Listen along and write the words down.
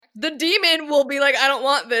the demon will be like, I don't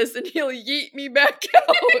want this, and he'll yeet me back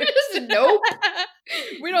out. Just, nope.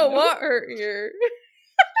 We don't want her here.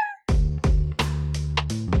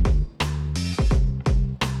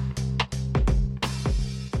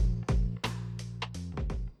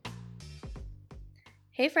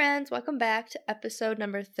 Hey friends, welcome back to episode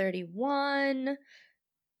number 31.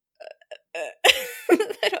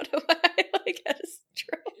 I don't know why I had a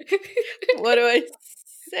stroke. What do I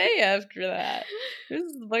say after that? This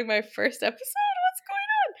is like my first episode. What's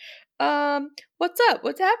going on? What's up?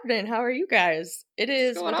 What's happening? How are you guys? It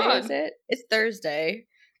is. What's what going day on? is it? It's Thursday.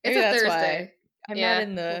 It's Maybe a that's Thursday. why I'm Yeah, not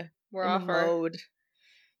in the We're in off the our mode.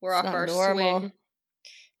 we're It's off not our normal. swing.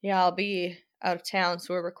 Yeah, I'll be out of town,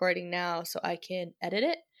 so we're recording now, so I can edit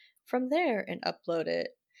it from there and upload it.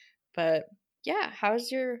 But yeah,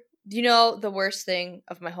 the worst thing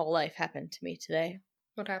of my whole life happened to me today.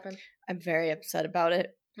 What happened? I'm very upset about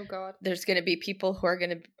it. Oh God. There's going to be people who are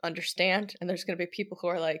going to understand, and there's going to be people who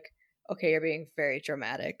are like, okay, you're being very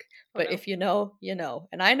dramatic. But no. if you know, you know.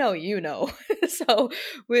 And I know you know. So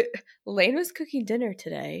Lane was cooking dinner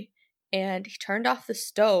today, and he turned off the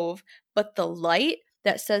stove, but the light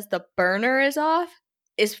that says the burner is off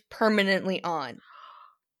is permanently on.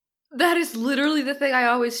 That is literally the thing I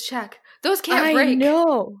always check. Those can't I break.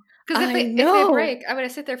 know. Because if they break, I'm going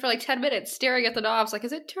to sit there for like 10 minutes staring at the knobs like,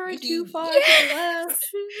 is it turned too far to the left?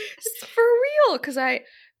 It's for real.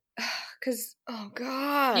 Because, oh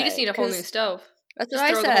God. You just need a whole new stove. That's Just what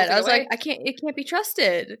I throw the whole said. thing I was away. like, it can't be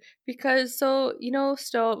trusted. Because, stove,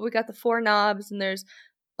 we got the 4 knobs, and there's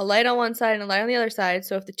a light on one side and a light on the other side.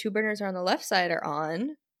 So if the 2 burners are on the left side are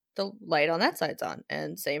on, the light on that side's on.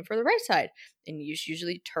 And same for the right side. And you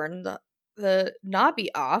usually turn the knobby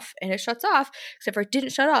off and it shuts off, except for it didn't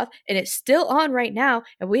shut off and it's still on right now,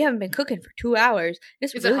 and we haven't been cooking for 2 hours.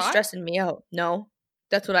 It's Is really it hot? stressing me out. No,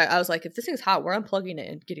 that's what I was like, if this thing's hot, we're unplugging it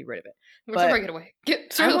and getting rid of it. We're bring it away.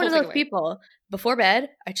 I'm one of those people, before bed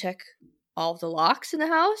I check all of the locks in the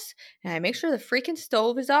house and I make sure the freaking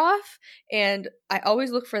stove is off, and I always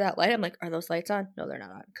look for that light. I'm like, are those lights on? No, they're not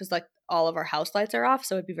on, because like all of our house lights are off,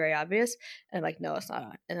 so it'd be very obvious. And I'm like, no, it's not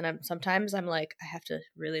on. And then sometimes I'm like, I have to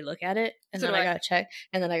really look at it, and then I gotta check,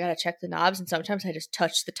 and then I gotta check the knobs, and sometimes I just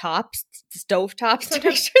touch the tops, the stove tops, to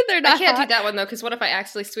make sure they're not I can't hot. do that one though, because what if I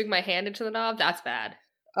accidentally swing my hand into the knob? That's bad.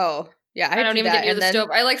 Oh yeah, I don't even get near the stove.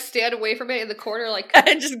 I like stand away from it in the corner, like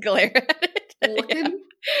I just glare at it, looking.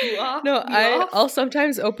 You off? No, You off? I'll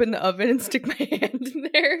sometimes open the oven and stick my hand in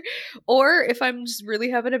there. Or if I'm just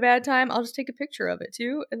really having a bad time, I'll just take a picture of it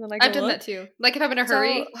too, and then I've done that too. Like if I'm in a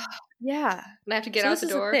hurry, yeah, and I have to get out the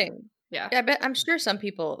door. This is the thing. Yeah, I bet I'm sure some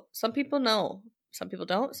people know. Some people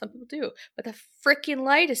don't. Some people do. But the freaking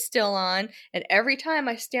light is still on, and every time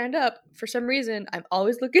I stand up, for some reason, I'm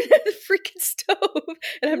always looking at the freaking stove,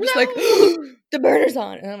 and I'm just like, the burner's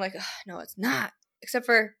on, and I'm like, no, it's not. Except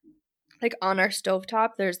for, like, on our stovetop,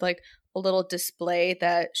 there's like a little display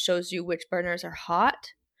that shows you which burners are hot,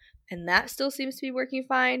 and that still seems to be working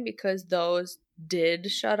fine because those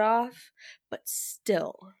did shut off, but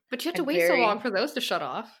still. But you have to wait so long for those to shut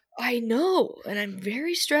off. I know, and I'm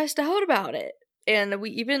very stressed out about it. And we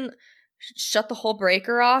even shut the whole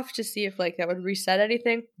breaker off to see if like that would reset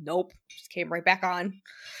anything. Nope, just came right back on.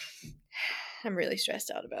 I'm really stressed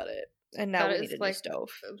out about it. And now we need a new stove.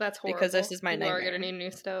 That's horrible. Because this is my nightmare. We're gonna need a new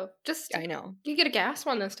stove. I know. You get a gas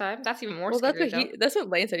one this time. That's even more scary. That's what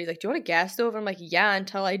Lane said. He's like, do you want a gas stove? I'm like, yeah,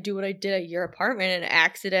 until I do what I did at your apartment and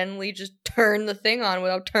accidentally just turn the thing on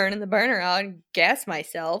without turning the burner out and gas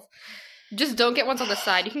myself. Just don't get ones on the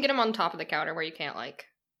side. You can get them on top of the counter where you can't like.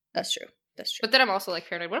 That's true. That's true. But then I'm also like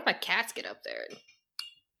paranoid. What if my cats get up there and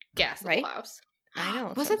gas the whole house? I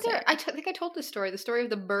know. Wasn't there? I think I told this story. The story of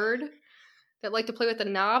the bird that liked to play with the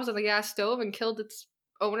knobs on the gas stove and killed its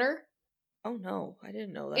owner. Oh no, I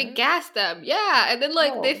didn't know that. It gassed them. Yeah, and then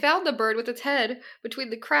they found the bird with its head between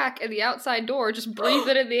the crack and the outside door, just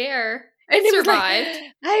breathing in the air. And it survived.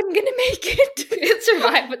 Like, I'm gonna make it. It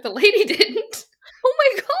survived, but the lady didn't. Oh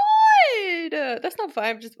my god, that's not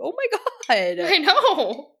fine. Just oh my god. I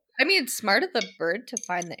know. I mean, it's smart of the bird to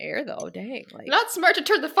find the air, though. Dang, like not smart to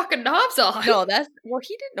turn the fucking knobs on. No,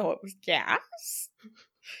 he didn't know it was gas.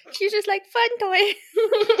 She's just like, fun toy.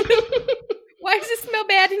 Why does it smell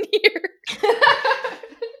bad in here?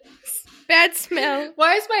 Bad smell.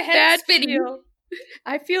 Why is my head spinning?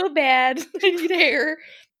 I feel bad. I need air.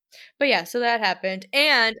 But yeah, so that happened,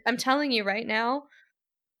 and I'm telling you right now,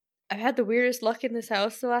 I've had the weirdest luck in this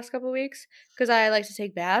house the last couple of weeks because I like to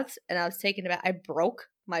take baths, and I was taking a bath. I broke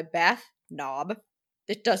my bath knob.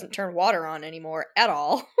 It doesn't turn water on anymore at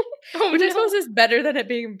all. Which I suppose is better than it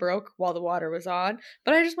being broke while the water was on.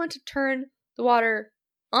 But I just went to turn the water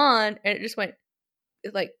on, and it just went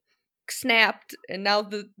it like snapped, and now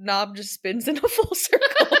the knob just spins in a full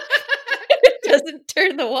circle. It doesn't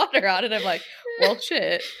turn the water on, and I'm like, well,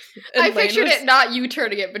 shit. And I pictured it not you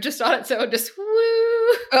turning it, but just on its own, just woo.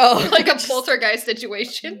 Oh, like a poltergeist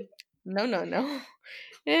situation. No.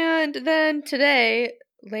 And then today,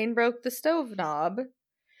 Lane broke the stove knob.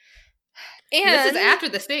 And this is after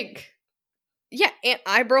the sink. Yeah, and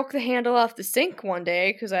I broke the handle off the sink one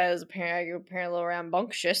day because I was apparently a little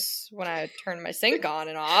rambunctious when I turned my sink on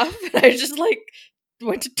and off. And I just like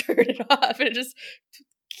went to turn it off, and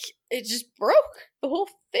it just broke the whole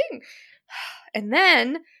thing. And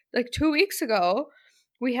then, like 2 weeks ago,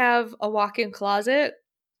 we have a walk-in closet,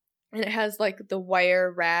 and it has like the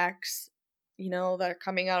wire racks, that are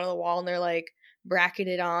coming out of the wall, and they're like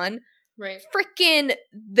bracketed on. Right. Freaking,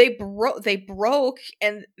 they broke,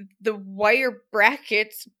 and the wire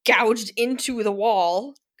brackets gouged into the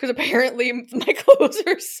wall because apparently my clothes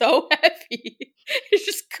are so heavy. I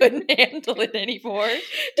just couldn't handle it anymore. Did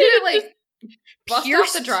it like bust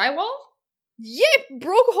off the drywall? Yeah, it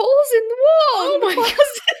broke holes in the wall. Oh my god.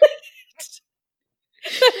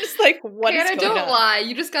 I'm just like, what is going don't on? lie.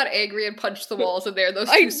 You just got angry and punched the walls in there. Those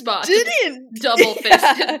two spots. I didn't. Double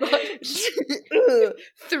fisted punch.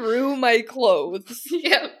 Through my clothes.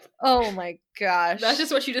 Yep. Oh my gosh. That's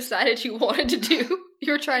just what you decided you wanted to do.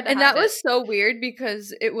 You were trying to And hide that was so weird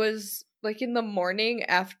because it was like in the morning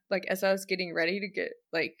after, like as I was getting ready to get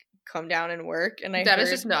like come down and work, and I that is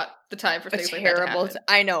just not the time for things like that to happen.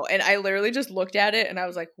 I know, and I literally just looked at it and I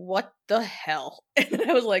was like, "What the hell?" And then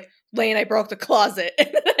I was like, "Lane, I broke the closet," and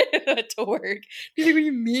then I went to work. He's like, "What do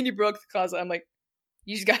you mean you broke the closet?" I'm like,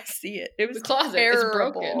 "You just gotta see it. It was the closet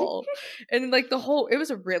terrible. is broken." And like it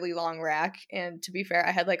was a really long rack. And to be fair,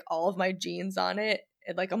 I had like all of my jeans on it,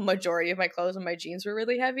 and like a majority of my clothes and my jeans were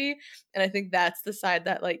really heavy. And I think that's the side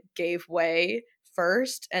that like gave way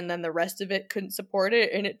first, and then the rest of it couldn't support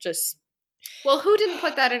it, and it just. Well, who didn't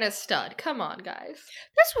put that in a stud? Come on, guys.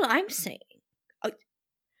 That's what I'm saying.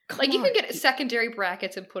 You can get secondary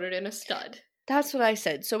brackets and put it in a stud. That's what I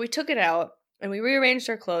said. So we took it out and we rearranged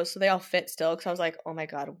our clothes so they all fit still, because I was like, oh my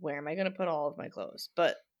god, where am I going to put all of my clothes?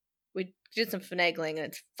 But we did some finagling and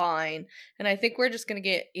it's fine. And I think we're just going to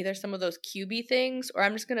get either some of those cubey things, or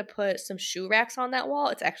I'm just going to put some shoe racks on that wall.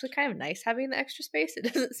 It's actually kind of nice having the extra space.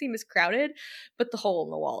 It doesn't seem as crowded, but the hole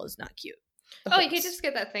in the wall is not cute. You can just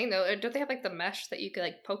get that thing though. Don't they have like the mesh that you can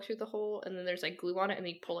like poke through the hole, and then there's like glue on it, and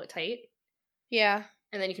then you pull it tight? Yeah.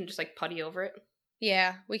 And then you can just like putty over it.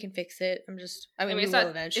 Yeah, we can fix it. I mean it's we will not,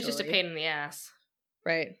 eventually. It's just a pain in the ass.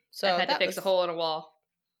 Right. So I had to fix a hole in a wall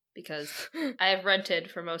because I have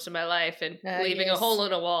rented for most of my life, and leaving a hole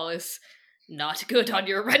in a wall is not good on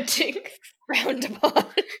your renting. Frowned upon.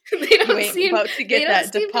 They don't seem about to get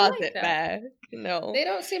that deposit like that. back. No, they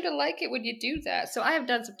don't seem to like it when you do that. So I have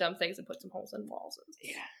done some dumb things and put some holes in walls.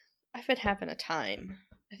 Yeah, I've been having a time.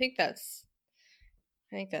 I think that's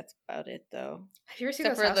about it, though. Have you ever seen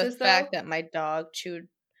Except those for houses, the fact that my dog chewed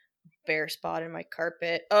bare spot in my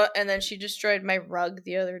carpet. And then she destroyed my rug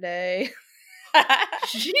the other day.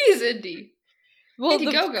 Jeez, Indy. Well,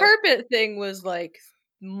 the carpet thing was like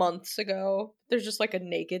months ago. There's just like a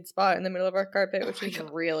naked spot in the middle of our carpet, which is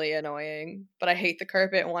really annoying. But I hate the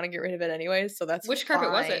carpet and want to get rid of it anyways, so that's Which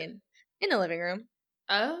carpet was it? In the living room.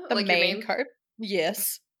 Oh, the like main carpet.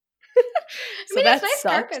 Yes. So I mean, it's nice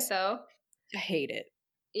carpet though. I hate it.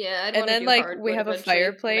 Yeah, and then like we have a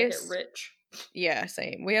fireplace. Get rich. Yeah,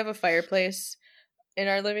 same. We have a fireplace in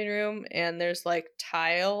our living room, and there's like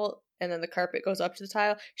tile, and then the carpet goes up to the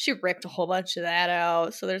tile. She ripped a whole bunch of that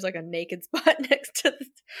out, so there's like a naked spot next to the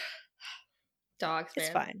dogs. It's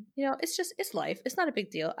fine. It's life. It's not a big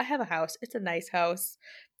deal. I have a house. It's a nice house.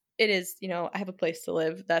 It is, I have a place to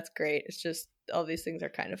live. That's great. It's just all these things are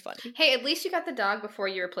kind of funny. Hey, at least you got the dog before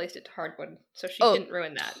you replaced it to hardwood, so she didn't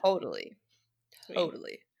ruin that. Totally.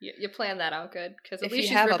 Totally. You planned that out good, because at least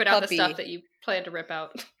she's ripping out the stuff that you plan to rip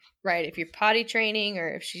out. Right. If you're potty training, or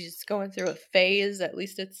if she's going through a phase, at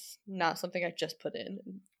least it's not something I just put in.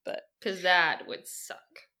 But because that would suck.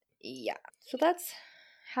 Yeah. So that's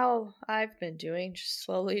how I've been doing, just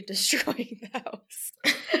slowly destroying the house.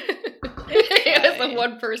 It's a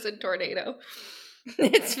one-person tornado.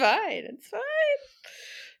 It's fine. It's fine.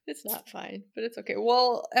 It's not fine, but it's okay.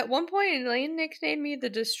 Well, at one point, Lane nicknamed me the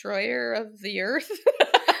Destroyer of the Earth.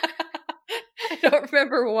 I don't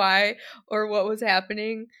remember why or what was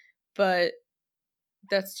happening, but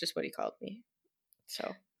that's just what he called me.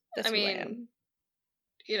 So that's who I am.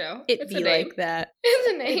 It'd be like that.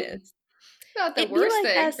 It's a name. It is. Not the worst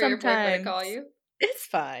thing for your boyfriend to call you. It's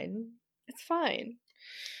fine. It's fine.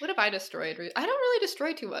 What have I destroyed? I don't really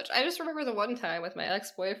destroy too much. I just remember the one time with my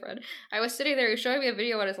ex-boyfriend. I was sitting there, he was showing me a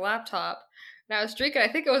video on his laptop, and I was drinking, I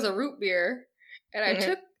think it was a root beer, and I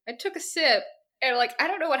took a sip, and like, I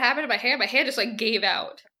don't know what happened to my hand just like gave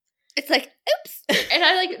out. It's like, oops. And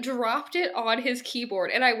I like dropped it on his keyboard,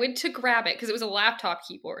 and I went to grab it because it was a laptop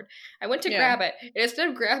keyboard. I went to grab it, and instead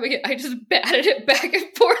of grabbing it, I just batted it back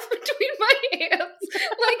and forth between my hands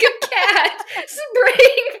like a cat,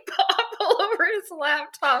 spraying pop all over his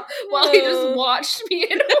laptop while he just watched me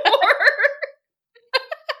in horror.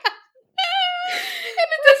 And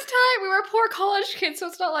at this time, we were poor college kids, so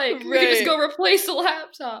it's not like we could just go replce the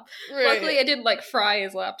laptop. Right. Luckily, I didn't like fry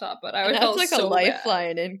his laptop, but I felt like so a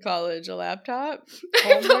lifeline in college, a laptop.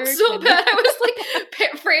 I felt so bad. I was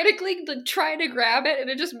like frantically like, trying to grab it, and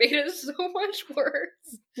it just made it so much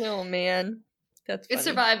worse. Oh man, that's funny. It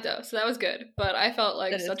survived though, so that was good. But I felt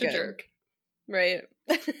like such a jerk. Right.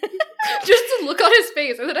 Just to look on his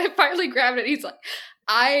face, and then I finally grabbed it. And he's like,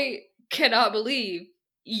 "I cannot believe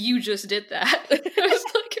you just did that." I was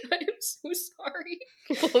like, I am so sorry.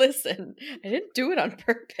 Listen, I didn't do it on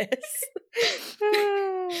purpose.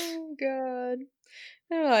 Oh god.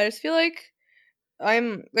 I don't know, I just feel like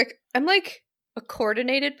I'm like a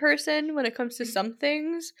coordinated person when it comes to some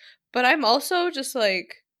things, but I'm also just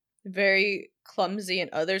like very clumsy in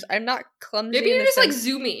others. I'm not clumsy. Maybe you're just like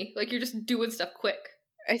zoomy, like you're just doing stuff quick.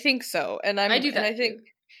 I think so, and I do that. And I think.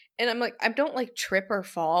 And I'm like, I don't like trip or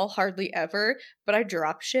fall hardly ever, but I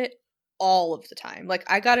drop shit all of the time. Like,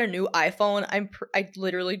 I got a new iPhone. I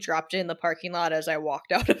literally dropped it in the parking lot as I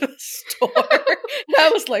walked out of the store.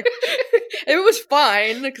 I was like, it was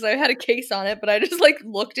fine because I had a case on it, but I just like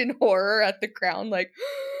looked in horror at the ground, like,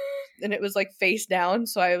 and it was like face down.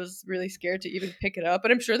 So I was really scared to even pick it up.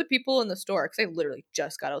 But I'm sure the people in the store, because I literally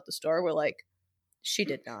just got out the store, were like, she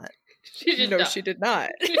did not. She did not.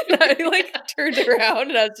 I like turned around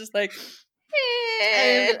and I was just like,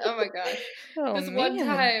 oh my gosh. One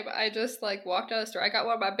time I just like walked out of the store. I got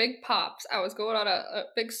one of my big pops. I was going on a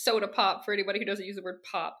big soda pop for anybody who doesn't use the word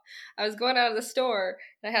pop. I was going out of the store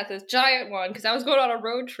and I had this giant one because I was going on a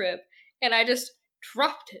road trip and I just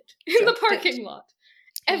dropped it in the parking lot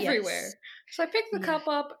everywhere. Yes. So I picked the cup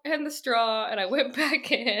up and the straw, and I went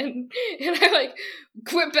back in, and I, like,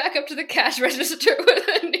 went back up to the cash register with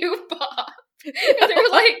a new pop. And they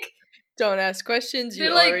were like... Don't ask questions,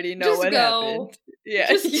 you like, already know what happened. Yeah,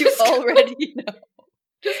 just already know.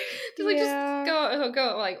 Just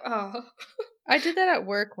go, like, oh. I did that at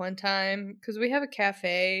work one time, because we have a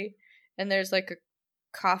cafe, and there's, like, a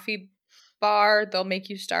coffee bar. They'll make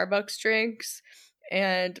you Starbucks drinks,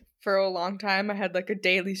 and... For a long time, I had like a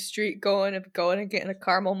daily streak going and getting a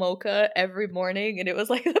caramel mocha every morning, and it was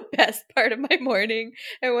like the best part of my morning.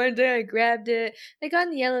 And one day I grabbed it, I got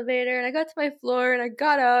in the elevator, and I got to my floor, and I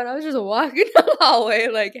got out, and I was just walking down the hallway,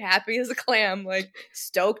 like happy as a clam, like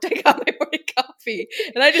stoked I got my morning coffee.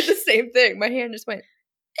 And I did the same thing. My hand just went,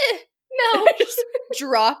 no. I just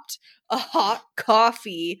dropped a hot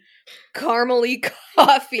caramely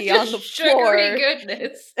coffee on the floor. Sugary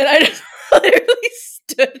goodness. And I just literally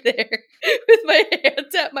stood there with my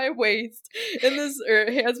hands at my waist in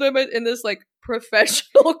this like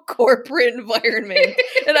professional corporate environment.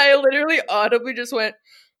 And I literally audibly just went,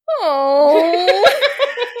 oh.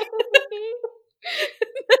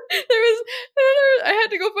 I had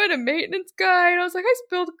to go find a maintenance guy, and I was like, I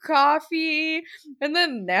spilled coffee. And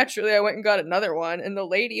then naturally I went and got another one, and the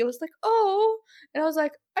lady was like, oh. And I was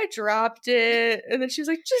like, I dropped it. And then she was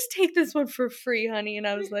like, just take this one for free, honey. And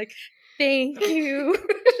I was like, thank you.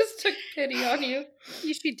 I just took pity on you.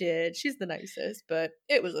 Yeah, she did. She's the nicest, but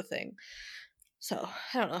it was a thing. So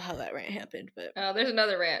I don't know how that rant happened, but there's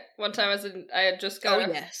another rant. One time I had just got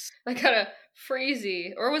I got a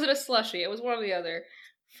Freezy, or was it a slushie? It was one or the other,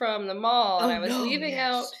 from the mall, and I was leaving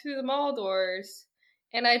out through the mall doors,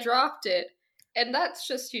 and I dropped it, and that's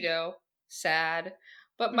just, sad.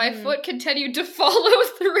 But my foot continued to follow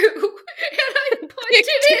through, and I punched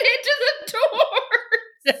it into the door.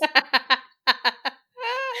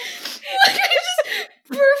 I just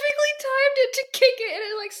perfectly timed it to kick it, and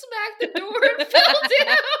it like smacked the door and fell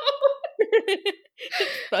down.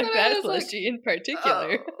 Fuck that slushie in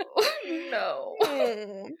particular. Oh, no.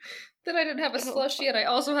 Then I didn't have a slushie, and I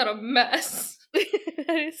also had a mess.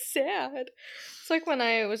 That is sad. It's like when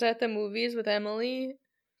I was at the movies with Emily,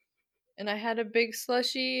 and I had a big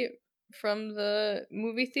slushie from the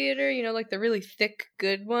movie theater, like the really thick,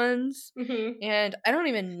 good ones. Mm-hmm. And I don't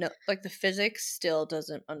even know, like the physics still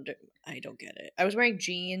doesn't I don't get it. I was wearing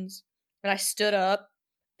jeans, and I stood up,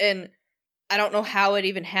 and I don't know how it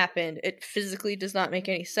even happened. It physically does not make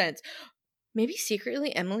any sense. Maybe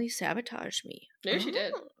secretly Emily sabotaged me. Maybe she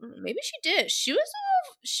did. Maybe she did. She was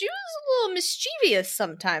a little mischievous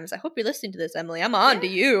sometimes. I hope you're listening to this, Emily. I'm on to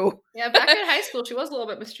you. Yeah, back in high school, she was a little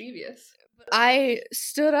bit mischievous. I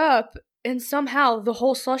stood up and somehow the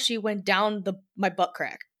whole slushie went down my butt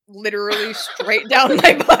crack. Literally straight down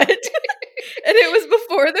my butt. And it was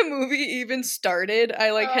before the movie even started. I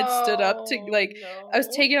had stood up to I was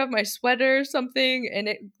taking off my sweater or something, and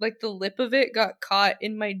it the lip of it got caught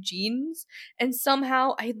in my jeans, and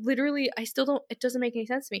somehow I still don't, it doesn't make any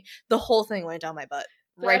sense to me. The whole thing went down my butt.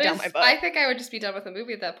 Down my butt. I think I would just be done with the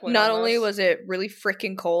movie at that point. Not only was it really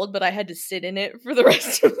freaking cold, but I had to sit in it for the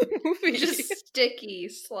rest of the movie. Just sticky,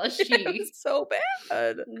 slushy. It was so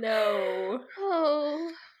bad. No.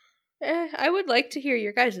 Oh. I would like to hear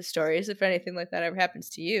your guys' stories if anything like that ever happens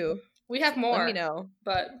to you. We have more. Let me know.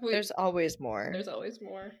 But there's always more. There's always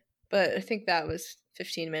more. But I think that was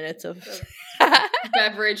 15 minutes of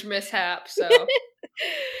beverage mishap, so.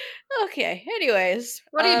 Okay, anyways.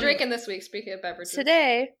 What are you drinking this week, speaking of beverages?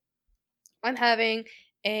 Today, I'm having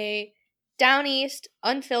a Down East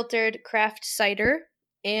unfiltered craft cider,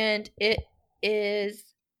 and it is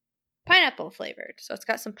pineapple flavored. So it's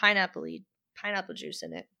got some pineapple juice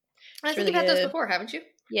in it. I think you've had those before, haven't you?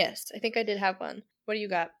 Yes, I think I did have one. What do you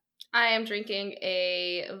got? I am drinking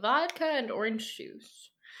a vodka and orange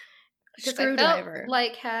juice. Screwdriver.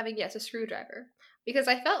 A screwdriver. Because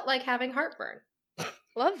I felt like having heartburn.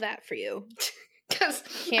 Love that for you. Because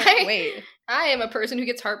can't wait. I am a person who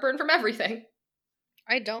gets heartburn from everything.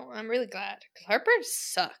 I don't. I'm really glad. Because heartburn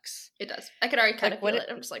sucks. It does. I could already kind of feel it.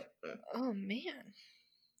 I'm just like, oh, man.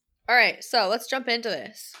 All right, so let's jump into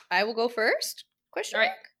this. I will go first. Question mark.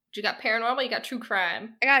 All right. You got paranormal, you got true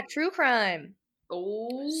crime. I got true crime.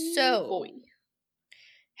 Oh, so, boy.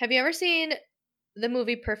 Have you ever seen the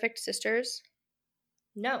movie Perfect Sisters?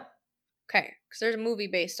 No. Okay, because there's a movie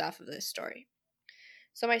based off of this story.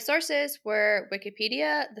 So my sources were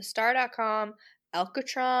Wikipedia, thestar.com,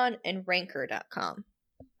 Alcatron, and Ranker.com.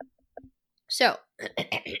 So,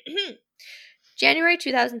 January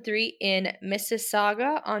 2003 in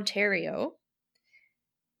Mississauga, Ontario.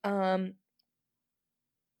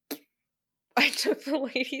 I took the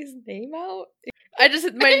lady's name out.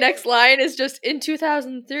 My next line is just, in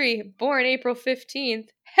 2003, born April 15th,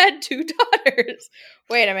 had 2 daughters.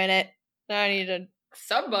 Wait a minute. I need to...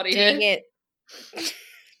 Somebody dang it.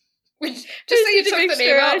 Just say you took the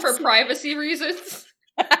name out for privacy reasons.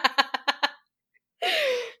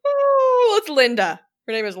 Oh, it's Linda.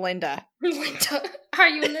 Her name is Linda. Linda, are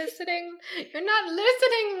you listening? You're not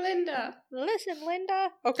listening, Linda. Listen, Linda.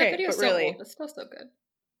 Okay, but really, old. It's still so good.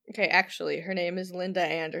 Okay, actually, her name is Linda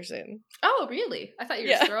Anderson. Oh, really? I thought you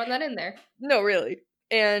were just throwing that in there. No, really.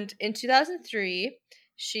 And in 2003,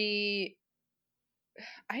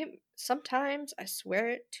 sometimes I swear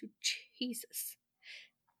it to Jesus.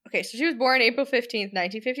 Okay, so she was born April 15th,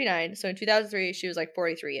 1959. So in 2003, she was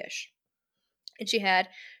 43-ish. And she had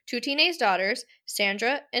 2 teenage daughters,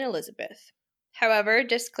 Sandra and Elizabeth. However,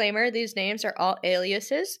 disclaimer, these names are all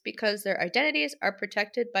aliases because their identities are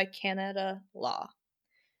protected by Canada law.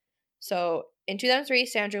 So in 2003,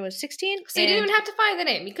 Sandra was 16. So you didn't even have to find the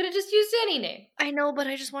name. You could have just used any name. I know, but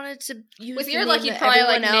I just wanted to use with the your name luck, you'd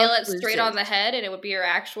probably nail it straight on the head, and it would be your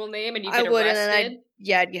actual name, and you get arrested. And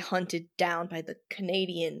then I'd get hunted down by the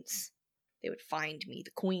Canadians. They would find me,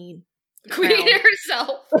 the Queen. The Queen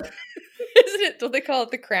herself. Isn't it? Don't they call it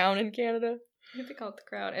the Crown in Canada? I think they call it the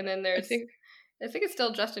Crown. And then there's... I think it's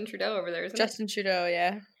still Justin Trudeau over there, isn't it? Justin Trudeau,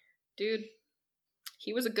 yeah. Dude,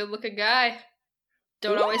 he was a good-looking guy.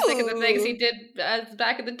 Don't always think of the things he did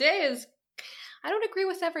back in the day as... I don't agree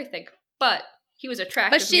with everything, but he was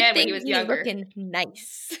attractive man when he was younger. Looking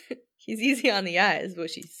nice. He's easy on the eyes, what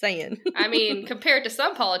she's saying. I mean, compared to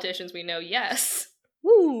some politicians we know, yes.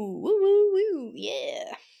 Woo, woo, woo, woo,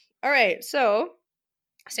 yeah. All right, so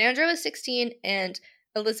Sandra was 16 and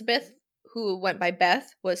Elizabeth, who went by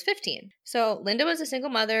Beth, was 15. So Linda was a single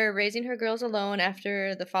mother raising her girls alone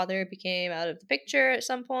after the father became out of the picture at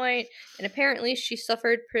some point, and apparently she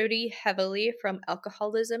suffered pretty heavily from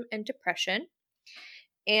alcoholism and depression.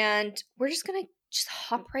 And we're just gonna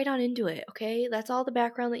hop right on into it, okay? That's all the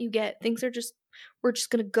background that you get. We're just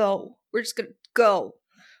gonna go. We're just gonna go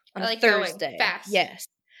on a Thursday. Going fast. Yes.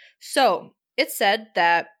 So it's said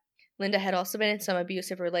that Linda had also been in some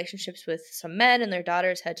abusive relationships with some men, and their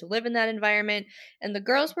daughters had to live in that environment, and the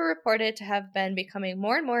girls were reported to have been becoming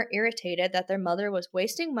more and more irritated that their mother was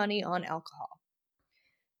wasting money on alcohol.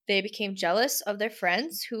 They became jealous of their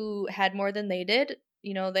friends who had more than they did.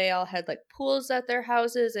 You know, they all had pools at their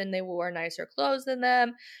houses, and they wore nicer clothes than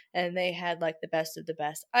them, and they had the best of the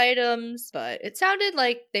best items, but it sounded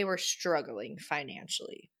like they were struggling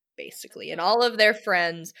financially. Basically, and all of their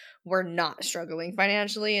friends were not struggling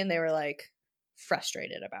financially, and they were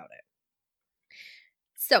frustrated about it.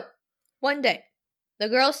 So one day the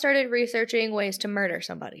girls started researching ways to murder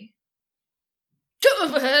somebody.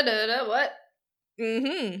 What?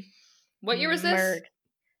 Mm-hmm. What year was this?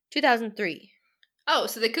 2003. Oh,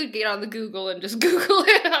 so they could get on the Google and just Google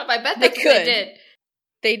it up. I bet that's what they did.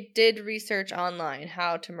 They did research online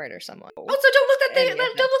how to murder someone. Oh, so don't look that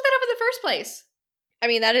up in the first place. I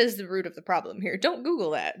mean, that is the root of the problem here. Don't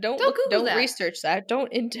Google that. Don't research that.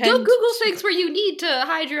 Don't Google things where you need to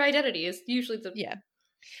hide your identity. Is usually the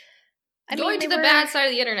going to the bad side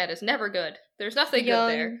of the internet is never good. There's nothing good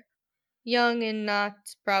there. Young and not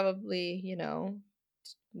probably,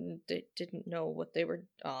 they didn't know what they were.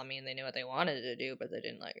 Oh, I mean, they knew what they wanted to do, but they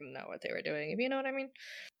didn't know what they were doing. If you know what I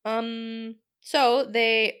mean. So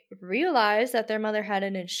they realized that their mother had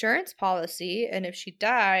an insurance policy, and if she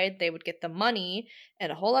died, they would get the money.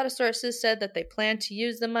 And a whole lot of sources said that they planned to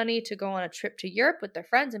use the money to go on a trip to Europe with their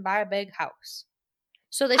friends and buy a big house.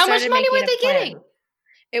 So they started making a plan. How much money were they getting?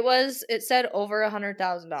 It said over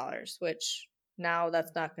 $100,000, which now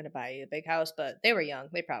that's not going to buy you a big house, but they were young.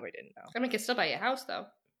 They probably didn't know. I mean, it could still buy you a house, though.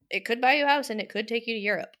 It could buy you a house, and it could take you to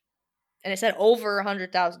Europe. And it said over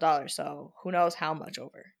 $100,000, so who knows how much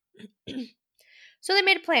over. So they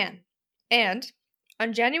made a plan. And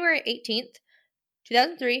on January 18th,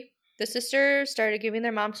 2003, the sisters started giving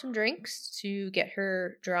their mom some drinks to get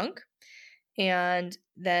her drunk. And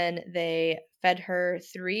then they fed her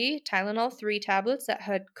 3 Tylenol 3 tablets that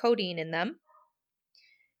had codeine in them.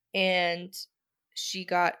 And she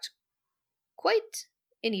got quite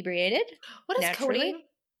inebriated. What is codeine?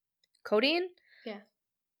 Codeine? Yeah.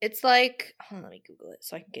 It's like, hold on, let me Google it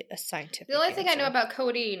so I can get a scientific The only thing I know about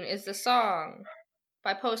codeine is the song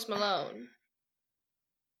by Post Malone.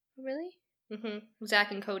 Really? Mm-hmm.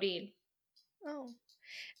 Zach and Codeine. Oh.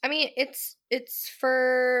 I mean, it's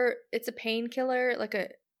a painkiller,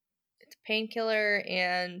 it's a painkiller,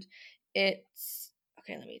 and it's,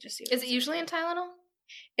 okay, let me just see. Is it usually in Tylenol?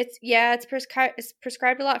 It's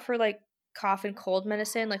prescribed a lot for, like, cough and cold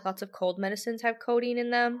medicine. Like, lots of cold medicines have codeine in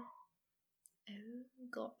them. Oh,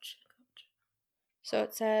 gotcha. So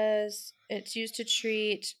it says it's used to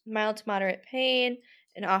treat mild to moderate pain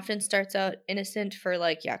and often starts out innocent for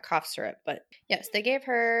cough syrup. But yes, they gave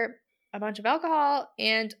her a bunch of alcohol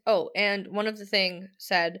and one of the things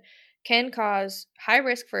said can cause high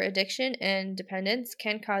risk for addiction and dependence,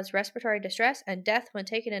 can cause respiratory distress and death when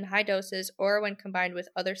taken in high doses or when combined with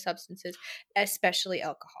other substances, especially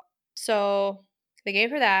alcohol. So they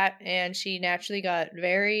gave her that, and she naturally got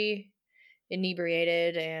very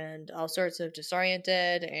inebriated and all sorts of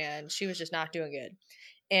disoriented, and she was just not doing good.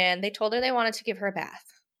 And they told her they wanted to give her a bath.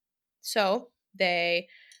 So they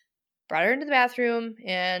brought her into the bathroom,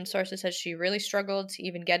 and sources said she really struggled to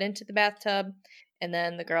even get into the bathtub. And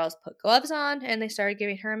then the girls put gloves on, and they started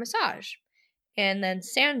giving her a massage. And then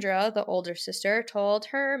Sandra, the older sister, told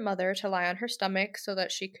her mother to lie on her stomach so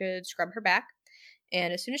that she could scrub her back.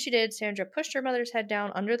 And as soon as she did, Sandra pushed her mother's head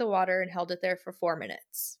down under the water and held it there for 4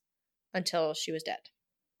 minutes. Until she was dead.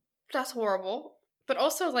 That's horrible. But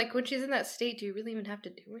also, when she's in that state, do you really even have to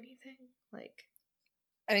do anything?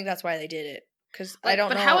 I think that's why they did it. Because I don't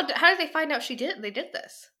know. But how did they find out they did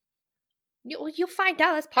this? You'll find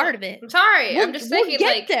out. That's part of it. I'm sorry. I'm just thinking,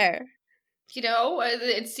 we'll get there.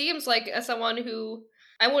 It seems like as someone who...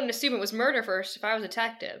 I wouldn't assume it was murder first if I was a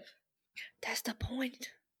detective. That's the point.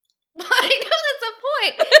 I know that's the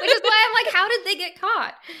point. Which is why I'm like, how did they get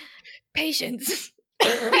caught? Patience.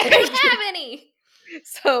 I don't have any.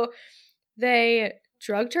 So they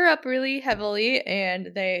drugged her up really heavily and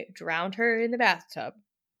they drowned her in the bathtub.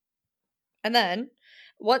 And then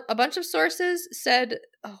what a bunch of sources said,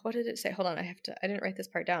 what did it say? Hold on, I didn't write this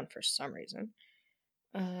part down for some reason.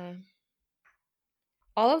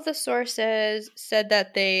 All of the sources said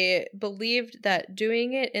that they believed that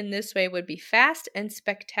doing it in this way would be fast and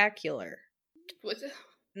spectacular. What?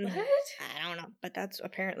 I don't know, but that's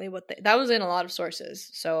apparently that was in a lot of sources,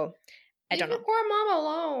 so I don't know. Leave your poor mom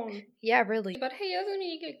alone. Yeah, really. But hey, doesn't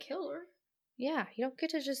mean you get to kill her. Yeah, you don't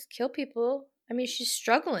get to just kill people. I mean, she's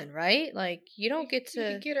struggling, right? You don't get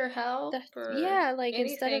to... You get her help or anything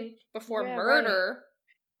instead of before murder.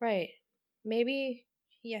 Right. Maybe,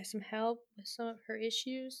 some help with some of her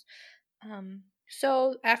issues.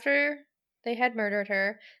 So after they had murdered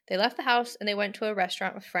her, they left the house and they went to a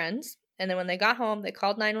restaurant with friends. And then when they got home, they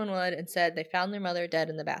called 911 and said they found their mother dead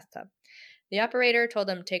in the bathtub. The operator told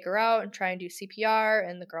them to take her out and try and do CPR,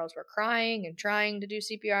 and the girls were crying and trying to do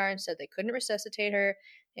CPR and said they couldn't resuscitate her.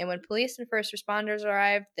 And when police and first responders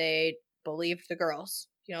arrived, they believed the girls.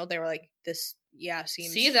 They were like, this,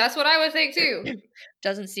 seems... See, that's what I would think too.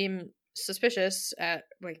 Doesn't seem suspicious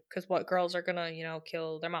because what girls are gonna,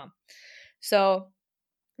 kill their mom. So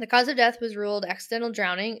The cause of death was ruled accidental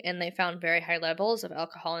drowning, and they found very high levels of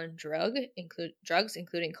alcohol and drugs,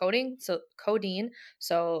 including codeine.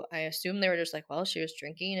 So I assume they were just like, well, she was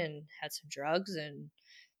drinking and had some drugs and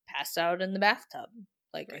passed out in the bathtub.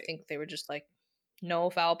 Like, right. I think they were just like, no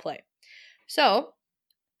foul play. So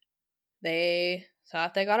they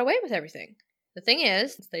thought they got away with everything. The thing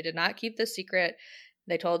is, they did not keep this secret.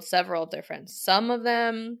 They told several of their friends. Some of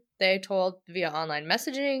them they told via online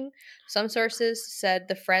messaging. Some sources said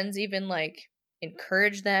the friends even like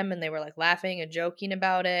encouraged them and they were like laughing and joking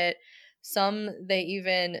about it. Some they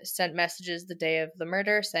even sent messages the day of the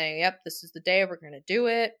murder saying, yep, this is the day we're going to do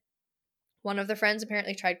it. One of the friends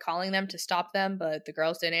apparently tried calling them to stop them, but the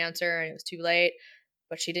girls didn't answer and it was too late.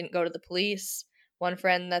 But she didn't go to the police. One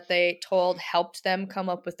friend that they told helped them come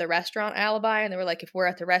up with the restaurant alibi. And they were like, if we're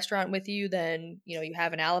at the restaurant with you, then, you know, you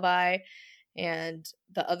have an alibi. And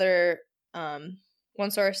the other,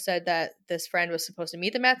 one source said that this friend was supposed to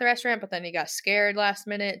meet them at the restaurant, but then he got scared last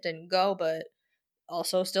minute, didn't go, but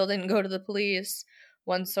also still didn't go to the police.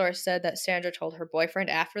 One source said that Sandra told her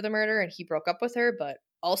boyfriend after the murder and he broke up with her, but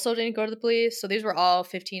also didn't go to the police. So these were all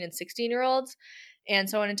 15 and 16-year-olds. And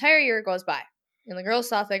so an entire year goes by. And the girls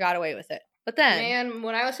thought they got away with it. But then... Man,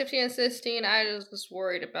 when I was 15 and 16, I was just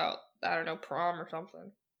worried about, I don't know, prom or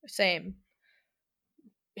something. Same.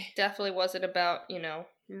 Definitely wasn't about, you know,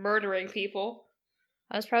 murdering people.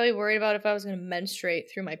 I was probably worried about if I was going to menstruate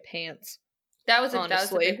through my pants. That was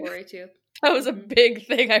a big worry, too. That was a big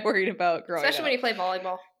thing I worried about growing Especially up. when you play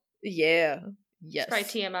volleyball. Yeah. Yes.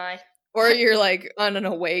 It's probably TMI. Or you're like on an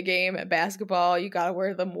away game at basketball, you gotta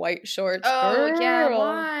wear them white shorts. Oh, girl. Yeah,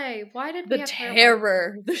 why? Why did we have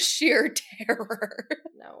terror, the sheer terror.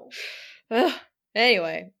 No.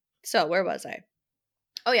 Anyway, so where was I?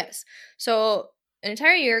 Oh, yes. So an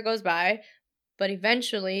entire year goes by, but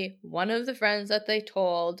eventually one of the friends that they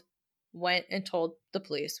told went and told the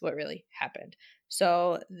police what really happened.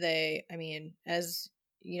 So they, I mean, as,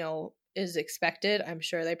 you know, is expected, I'm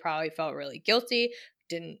sure they probably felt really guilty,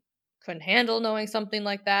 couldn't handle knowing something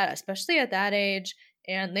like that, especially at that age,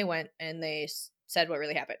 and they went and they said what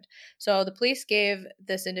really happened. So the police gave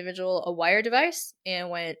this individual a wire device and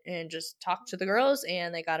went and just talked to the girls,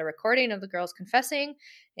 and they got a recording of the girls confessing,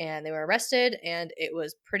 and they were arrested, and it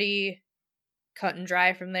was pretty cut and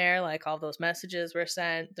dry from there. Like, all those messages were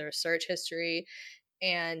sent, their search history,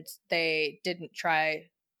 and they didn't try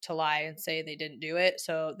to lie and say they didn't do it.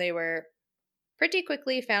 So they were pretty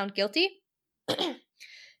quickly found guilty.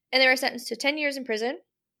 And they were sentenced to 10 years in prison,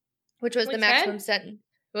 which was the maximum sentence.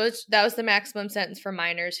 That was the maximum sentence for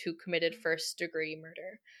minors who committed first-degree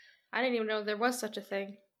murder. I didn't even know there was such a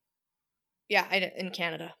thing. Yeah, in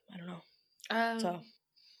Canada. I don't know. So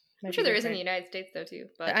I'm sure there is in the United States, though, too.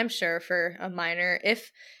 But I'm sure for a minor,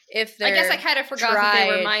 if they're I guess I kind of forgot that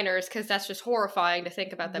they were minors, because that's just horrifying to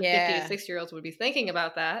think about that 50 to 60-year-olds would be thinking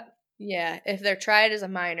about that. Yeah, if they're tried as a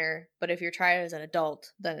minor, but if you're tried as an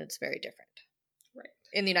adult, then it's very different.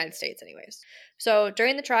 In the United States anyways. So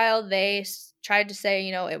during the trial, they tried to say,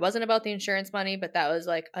 you know, it wasn't about the insurance money, but that was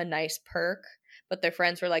like a nice perk. But their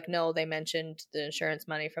friends were like, no, they mentioned the insurance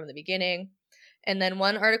money from the beginning. And then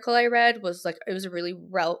one article I read was like, it was a really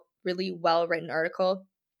well-written article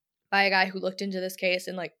by a guy who looked into this case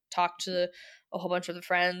and like talked to a whole bunch of the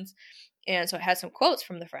friends. And so it has some quotes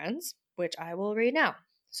from the friends, which I will read now.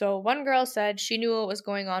 So one girl said she knew what was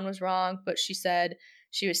going on was wrong, but she said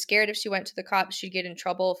she was scared if she went to the cops, she'd get in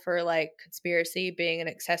trouble for, like, conspiracy, being an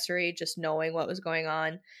accessory, just knowing what was going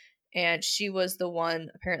on. And she was the one,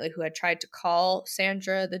 apparently, who had tried to call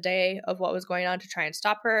Sandra the day of what was going on to try and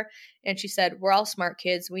stop her. And she said, we're all smart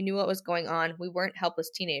kids. We knew what was going on. We weren't helpless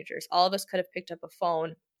teenagers. All of us could have picked up a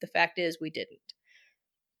phone. The fact is, we didn't.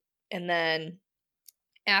 And then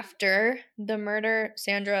after the murder,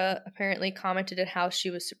 Sandra apparently commented on how she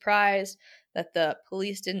was surprised that the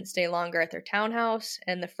police didn't stay longer at their townhouse,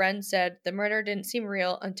 and the friend said the murder didn't seem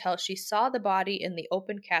real until she saw the body in the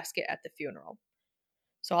open casket at the funeral.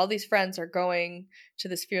 So all these friends are going to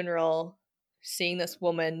this funeral, seeing this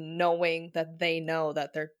woman, knowing that they know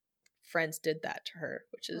that their friends did that to her,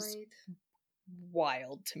 which is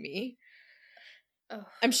wild to me. Oh.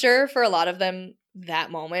 I'm sure for a lot of them,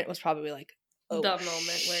 that moment was probably like, oh, the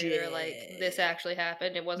moment where you're like, this actually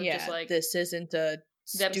happened. It wasn't just like, this isn't a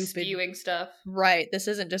them spewing stuff. Right. This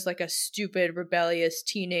isn't just like a stupid, rebellious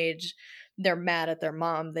teenage, they're mad at their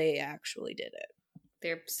mom. They actually did it.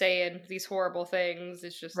 They're saying these horrible things.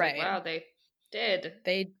 It's just like, wow, they did.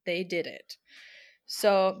 They did it.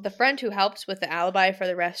 So the friend who helped with the alibi for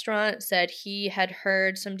the restaurant said he had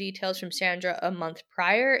heard some details from Sandra a month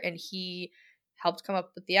prior, and he helped come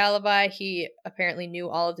up with the alibi. He apparently knew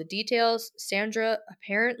all of the details. Sandra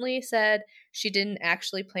apparently said she didn't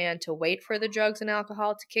actually plan to wait for the drugs and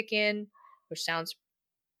alcohol to kick in, which sounds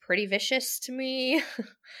pretty vicious to me.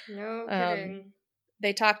 No kidding.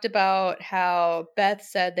 They talked about how Beth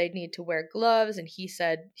said they'd need to wear gloves, and he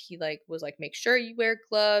said he was like, make sure you wear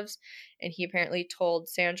gloves. And he apparently told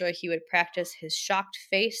Sandra he would practice his shocked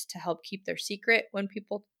face to help keep their secret when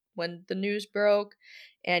the news broke.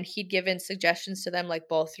 And he'd given suggestions to them, like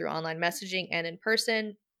both through online messaging and in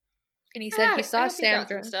person. And he said he saw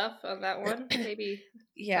Sandra. Some stuff on that one, maybe.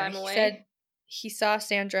 Yeah, he said he saw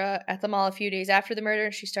Sandra at the mall a few days after the murder,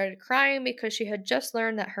 and she started crying because she had just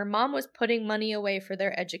learned that her mom was putting money away for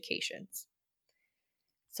their educations.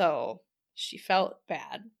 So she felt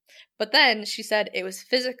bad. But then she said it was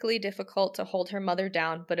physically difficult to hold her mother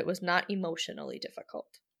down, but it was not emotionally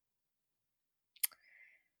difficult.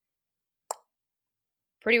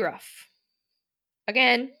 Pretty rough.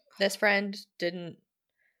 Again, this friend didn't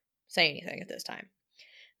say anything at this time.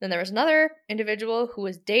 Then there was another individual who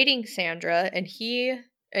was dating Sandra, and he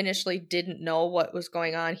initially didn't know what was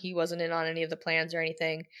going on. He wasn't in on any of the plans or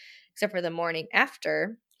anything, except for the morning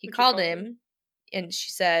after. He called him, and she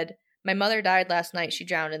said, my mother died last night. She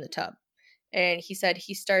drowned in the tub. And he said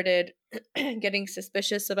he started getting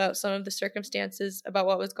suspicious about some of the circumstances about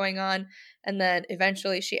what was going on. And then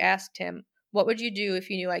eventually she asked him, what would you do if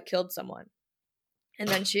you knew I killed someone? And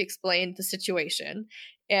then she explained the situation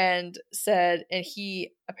and said, and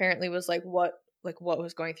he apparently was like, what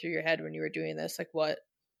was going through your head when you were doing this? Like, what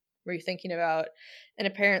were you thinking about? And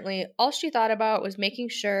apparently all she thought about was making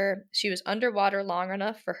sure she was underwater long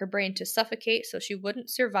enough for her brain to suffocate so she wouldn't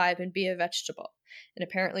survive and be a vegetable. And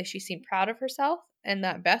apparently she seemed proud of herself and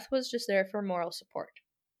that Beth was just there for moral support.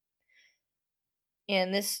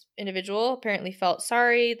 And this individual apparently felt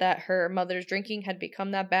sorry that her mother's drinking had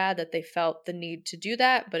become that bad that they felt the need to do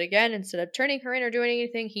that. But again, instead of turning her in or doing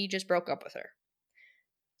anything, he just broke up with her.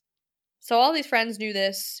 So all these friends knew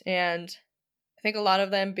this, and I think a lot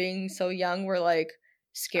of them, being so young, were like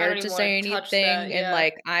scared to say anything. And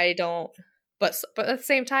like, I don't. But at the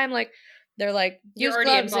same time, like, they're like, use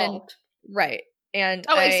gloves involved. And right. And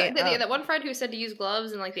that one friend who said to use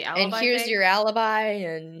gloves and like the alibi. And here's your alibi.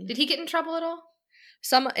 And did he get in trouble at all?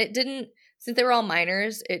 It didn't, since they were all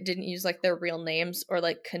minors, it didn't use like their real names or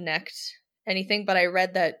like connect anything. But I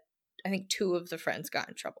read that I think 2 of the friends got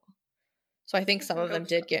in trouble. So I think some of them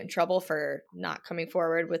did get in trouble for not coming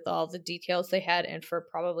forward with all the details they had and for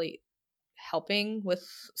probably helping with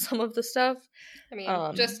some of the stuff. I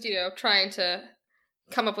mean, just, trying to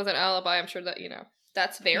come up with an alibi. I'm sure that,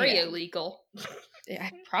 that's very illegal. Yeah,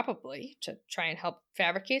 probably to try and help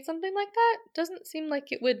fabricate something like that. Doesn't seem like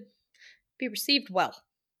it would be received well.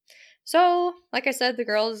 So, like I said, the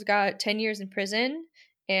girls got 10 years in prison.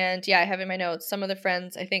 And yeah, I have in my notes, some of the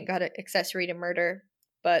friends, I think, got an accessory to murder,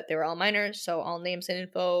 but they were all minors, so all names and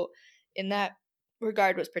info in that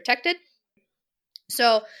regard was protected.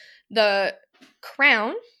 So the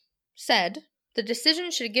Crown said the decision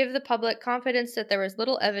should give the public confidence that there was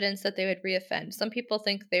little evidence that they would reoffend. Some people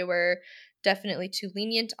think they were definitely too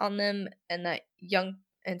lenient on them,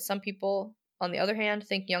 and some people, on the other hand,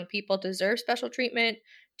 think young people deserve special treatment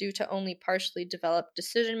due to only partially developed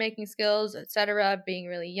decision-making skills, etc., being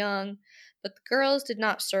really young. But the girls did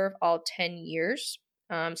not serve all 10 years.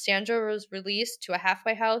 Sandra was released to a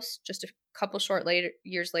halfway house just a couple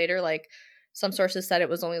years later. Like, some sources said it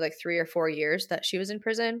was only like 3 or 4 years that she was in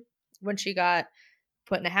prison when she got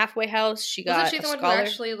put in a halfway house. Wasn't she the one who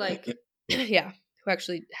actually yeah, who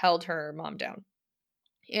actually held her mom down.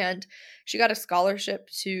 And she got a scholarship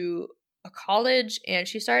to a college, and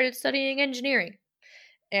she started studying engineering.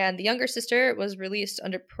 And the younger sister was released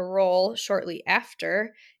under parole shortly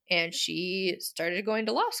after, and she started going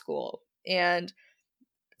to law school. And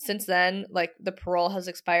since then, like, the parole has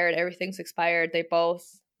expired, everything's expired. They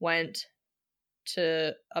both went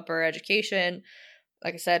to upper education.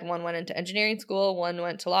 Like I said, one went into engineering school, one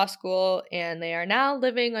went to law school, and they are now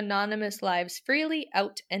living anonymous lives freely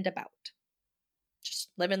out and about. Just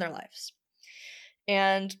living their lives.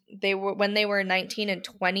 And when they were 19 and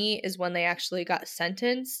 20 is when they actually got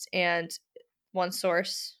sentenced. And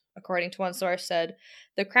according to one source, said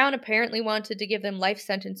the Crown apparently wanted to give them life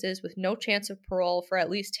sentences with no chance of parole for at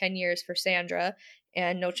least 10 years for Sandra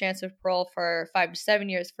and no chance of parole for 5 to 7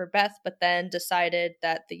 years for Beth, but then decided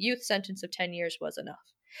that the youth sentence of 10 years was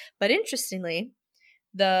enough. But interestingly,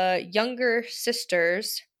 the younger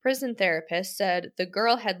sister's prison therapist said the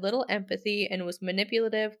girl had little empathy and was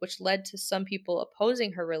manipulative, which led to some people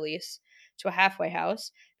opposing her release to a halfway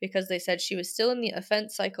house because they said she was still in the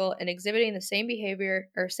offense cycle and exhibiting the same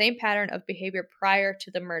pattern of behavior prior to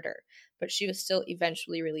the murder. but she was still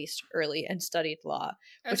eventually released early and studied law,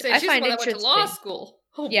 which I find interesting. Went to law school.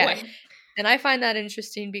 Oh boy. And I find that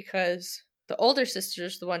interesting because the older sister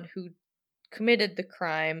is the one who committed the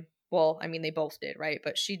crime. Well, I mean, they both did, right?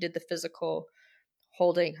 But she did the physical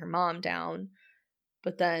holding her mom down.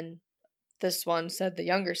 But then this one said the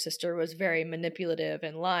younger sister was very manipulative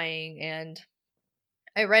and lying. And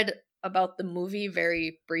I read about the movie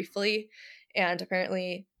very briefly, and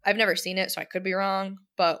apparently I've never seen it, so I could be wrong,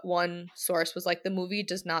 but one source was like, the movie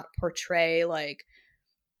does not portray like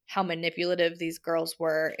how manipulative these girls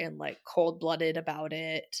were and like cold-blooded about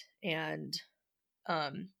it. And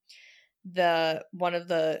the one of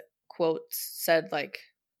the quotes said like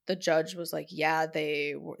the judge was like, yeah,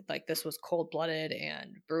 they were like, this was cold-blooded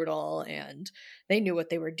and brutal and they knew what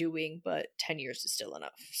they were doing, but 10 years is still enough.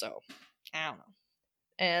 So I don't know.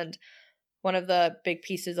 And one of the big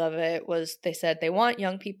pieces of it was they said they want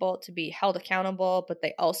young people to be held accountable, but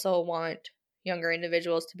they also want younger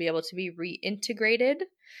individuals to be able to be reintegrated.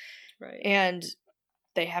 Right. And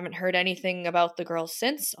they haven't heard anything about the girls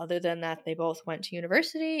since, other than that they both went to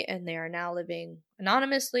university and they are now living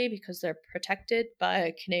anonymously because they're protected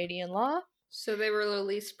by Canadian law. So they were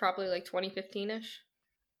released probably like 2015-ish?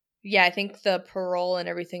 Yeah, I think the parole and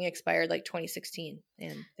everything expired like 2016,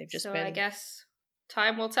 and they've just been... I guess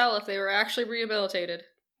time will tell if they were actually rehabilitated.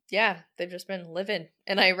 Yeah, they've just been living.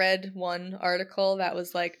 And I read one article that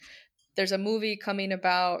was like, there's a movie coming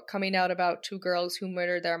out about two girls who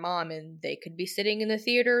murdered their mom, and they could be sitting in the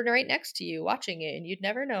theater right next to you watching it, and you'd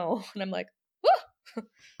never know. And I'm like, whoa!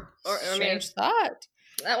 Strange thought.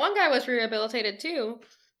 That one guy was rehabilitated too.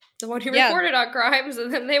 The one who reported on crimes,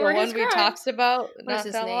 and then they were his crimes. The one we talked about not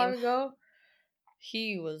that long ago.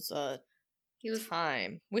 He was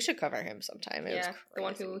time. We should cover him sometime. It was the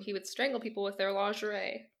one who he would strangle people with their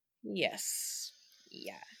lingerie. Yes.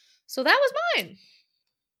 Yeah. So that was mine.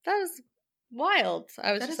 That was wild.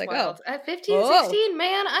 I was just like, wild. Oh. At 15, 16,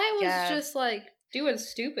 man, I was just like doing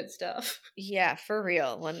stupid stuff. Yeah, for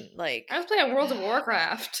real. When like I was playing World of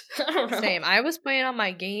Warcraft. I don't know. Same. I was playing on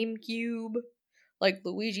my GameCube, like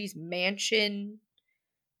Luigi's Mansion,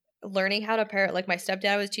 learning how to like my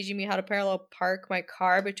stepdad was teaching me how to parallel park my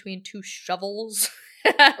car between two shovels.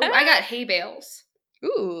 Ooh, I got hay bales.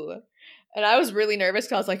 Ooh. And I was really nervous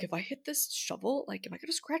because I was like, if I hit this shovel, like, am I going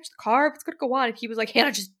to scratch the car? It's going to go on. And he was like,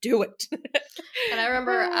 Hannah, just do it. And I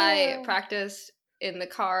remember I practiced in the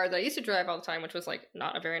car that I used to drive all the time, which was, like,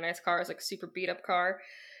 not a very nice car. It was, like, a super beat-up car.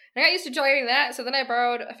 And I got used to driving that, so then I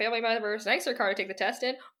borrowed a family member's nicer car to take the test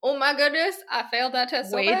in. Oh, my goodness, I failed that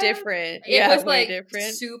test so bad. Way different. It was, like,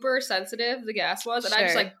 different. Super sensitive, the gas was, and I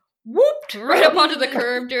just, like, whooped right up onto the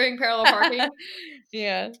curb during parallel parking.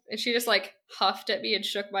 Yeah. And she just, like, huffed at me and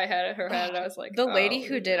shook my head at her head, and I was like, the lady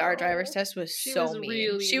who did our driver's test was so mean.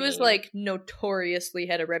 Really she was, like, notoriously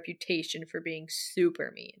had a reputation for being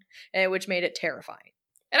super mean, and which made it terrifying.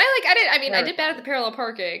 And I did bad at the parallel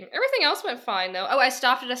parking. Everything else went fine, though. Oh, I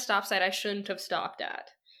stopped at a stop sign I shouldn't have stopped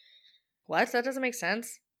at. What? That doesn't make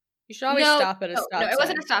sense. You should always stop at a stop sign. No, it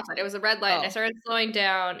wasn't a stop sign. It was a red light. Oh. And I started slowing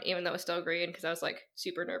down, even though it was still green, because I was, like,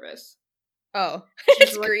 super nervous. Oh.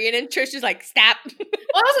 It's green, and Trish is like, stop. Well,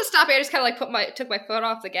 I wasn't stopping. I just kind of, like, took my foot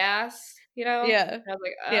off the gas, you know? Yeah. And I was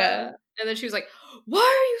like, yeah. And then she was like, why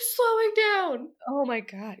are you slowing down? Oh, my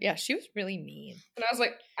God. Yeah, she was really mean. And I was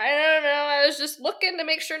like, I don't know. I was just looking to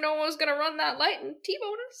make sure no one was going to run that light and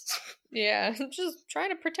T-bone us. Yeah, I'm just trying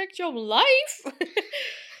to protect your life.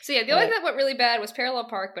 So yeah, the only thing that went really bad was parallel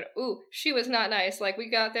park, but she was not nice. Like, we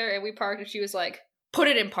got there and we parked and she was like, put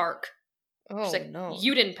it in park. Oh, she's like, no.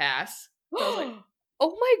 You didn't pass. So I was like,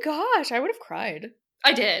 oh my gosh, I would have cried.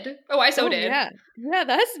 I did. Oh, I did. Yeah,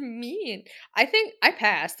 that's mean. I think I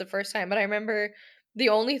passed the first time, but I remember the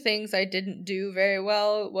only things I didn't do very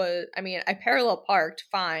well was, I parallel parked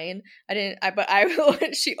fine.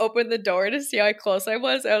 When she opened the door to see how close I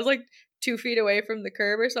was like 2 feet away from the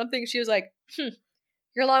curb or something. She was like,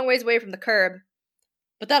 you're a long ways away from the curb,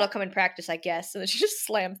 but that'll come in practice, I guess. And then she just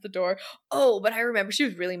slams the door. Oh, but I remember she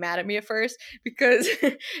was really mad at me at first because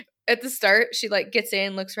at the start, she like gets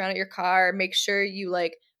in, looks around at your car, makes sure you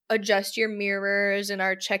like adjust your mirrors and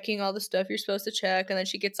are checking all the stuff you're supposed to check. And then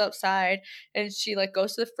she gets outside and she like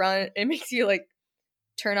goes to the front and makes you like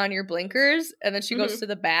turn on your blinkers. And then she goes to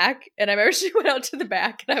the back. And I remember she went out to the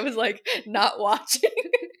back and I was like not watching.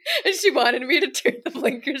 And she wanted me to turn the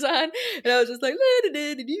blinkers on. And I was just like, and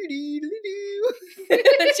then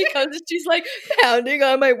she comes and she's like pounding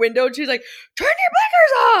on my window and she's like, turn your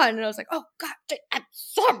blinkers on. And I was like, oh God, I'm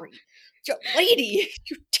sorry. Yo, lady,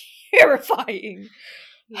 you're terrifying.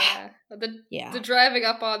 Yeah. The driving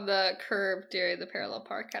up on the curb during the parallel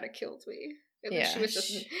park kind of killed me. And then she was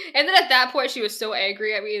just, and then at that point, she was so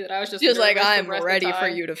angry at me that I was just. She was like, "I'm ready for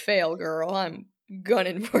you to fail, girl. I'm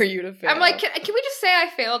gunning for you to fail." I'm like, can we just say I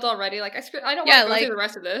failed already? Like, I don't want to go through the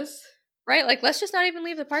rest of this. Right? Like, let's just not even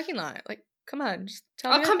leave the parking lot. Like, come on, just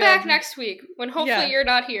tell me. I'll come back next week when hopefully you're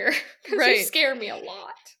not here. Because you scare me a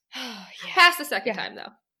lot. Passed the second time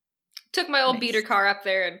though. Took my old beater car up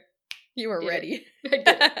there and you were ready. I did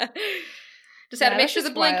it. Just had to make sure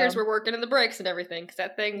the blinkers were working and the brakes and everything, because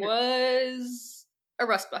that thing was a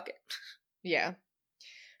rust bucket. Yeah.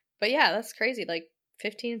 But yeah, that's crazy. Like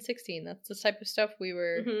 15 and 16, that's the type of stuff we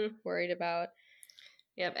were worried about.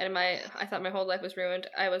 Yep, and I thought my whole life was ruined.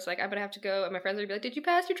 I was like, I'm gonna have to go, and my friends would be like, "Did you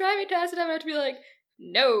pass your driving test?" And I would have to be like,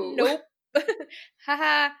 "No, nope."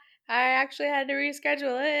 Haha. I actually had to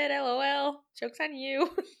reschedule it. LOL. Joke's on you.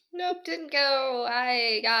 Nope, didn't go.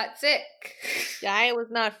 I got sick. Yeah, I was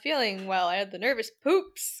not feeling well. I had the nervous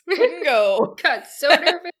poops. Couldn't go. Got so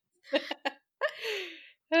nervous.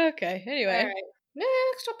 Okay, anyway. All right.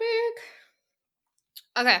 Next topic.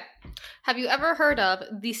 Okay. Have you ever heard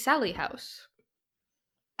of the Sallie House?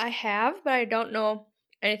 I have, but I don't know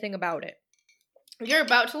anything about it. You're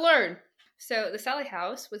about to learn. So the Sallie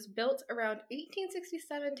House was built around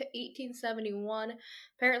 1867 to 1871.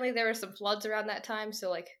 Apparently there were some floods around that time, so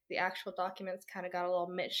like the actual documents kind of got a little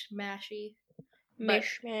mishmashy.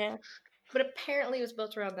 Mishmash. But apparently it was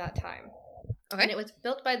built around that time. Okay. And it was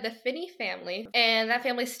built by the Finney family, and that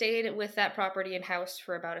family stayed with that property and house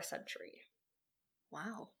for about a century.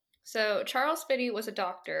 Wow. So Charles Finney was a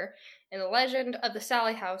doctor, and the legend of the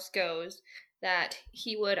Sallie House goes that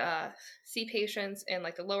he would see patients in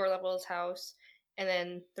like the lower level of his house, and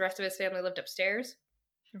then the rest of his family lived upstairs.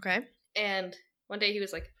 Okay. And one day he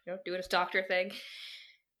was like, doing his doctor thing.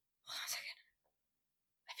 Hold on a second.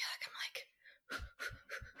 I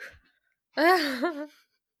feel like I'm like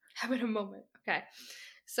having a moment. Okay.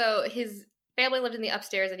 So his family lived in the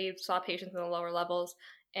upstairs, and he saw patients in the lower levels.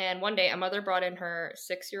 And one day a mother brought in her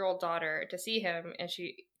 6-year-old daughter to see him, and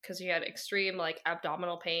because she had extreme like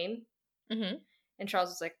abdominal pain. Mm-hmm. And Charles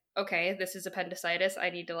was like, "Okay, this is appendicitis.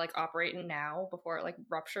 I need to like operate now before it like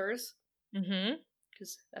ruptures." Mm-hmm.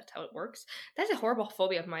 Because that's how it works. That's a horrible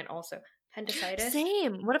phobia of mine also. Appendicitis.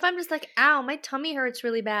 Same. What if I'm just like, ow, my tummy hurts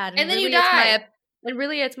really bad. And then really you die. And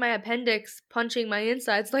really it's my appendix punching my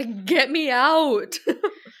insides. Like, get me out.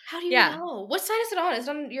 How do you know? What side is it on? Is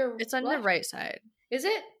it on your It's on the right side. Is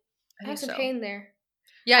it? I have some pain there.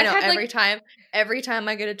 Yeah, I know. Every time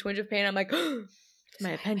I get a twinge of pain, I'm like, it's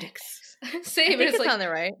my appendix. Same. It's like, on the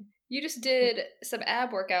right. You just did some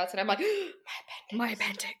ab workouts, and I'm like, my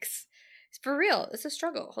appendix. It's for real. It's a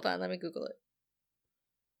struggle. Hold on, let me Google it.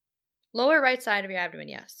 Lower right side of your abdomen,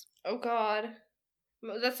 yes. Oh God,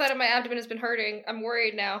 that side of my abdomen has been hurting. I'm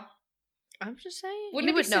worried now. I'm just saying.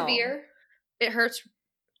 Wouldn't it be severe? It hurts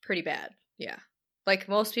pretty bad. Yeah, like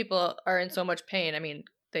most people are in so much pain. I mean,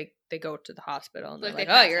 they go to the hospital and they're like,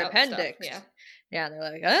 "Oh, your appendix." Yeah. Yeah, and they're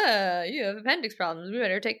like, you have appendix problems. We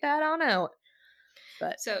better take that on out.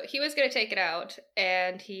 But so he was going to take it out,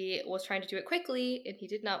 and he was trying to do it quickly, and he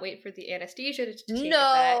did not wait for the anesthesia to take effect.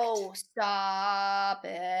 No, stop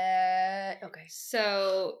it. Okay.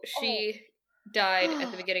 So she died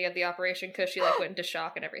at the beginning of the operation because she like went into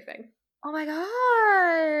shock and everything. Oh my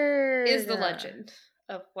God. Is the legend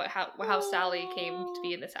of how Sallie came to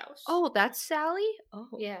be in this house. Oh, that's Sallie? Oh.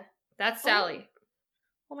 Yeah, that's Sallie.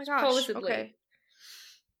 Oh my gosh. Supposedly. Okay.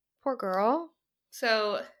 Poor girl.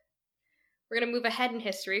 So we're going to move ahead in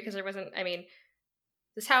history because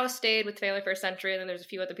this house stayed with the family for a century, and then there's a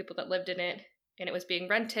few other people that lived in it, and it was being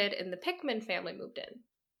rented, and the Pickman family moved in.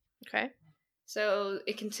 Okay. So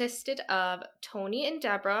it consisted of Tony and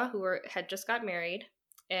Deborah, who had just got married,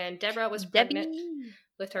 and Deborah was pregnant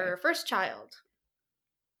with her first child.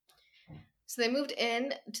 So they moved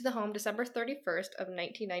in to the home December 31st of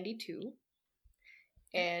 1992.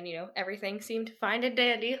 And, everything seemed fine and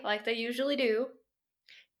dandy like they usually do.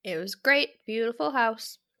 It was great. Beautiful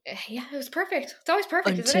house. Yeah, it was perfect. It's always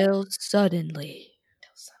perfect, Until suddenly.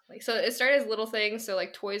 So it started as little things, so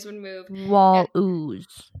like toys would move. Wall ooze.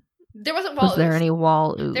 There wasn't wall ooze. Was there any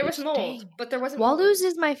wall ooze? There was mold, but there wasn't wall ooze.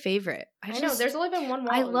 Is my favorite. I know, there's only been one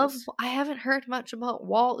wall ooze. I haven't heard much about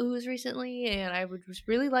wall ooze recently, and I would just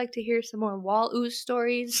really like to hear some more wall ooze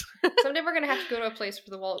stories. Someday we're going to have to go to a place for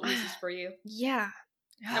the wall oozes for you. Yeah.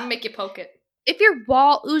 I'm going to make you poke it. If your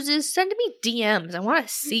wall oozes, send me DMs. I want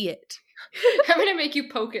to see it. I'm going to make you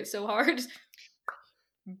poke it so hard.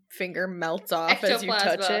 Finger melts off as you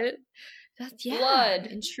touch it. That's blood.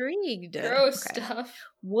 Intrigued. Gross stuff.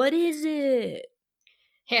 What is it?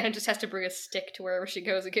 Hannah just has to bring a stick to wherever she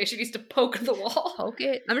goes in case she needs to poke the wall. Poke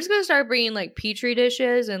it? I'm just going to start bringing like Petri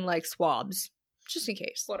dishes and like swabs. Just in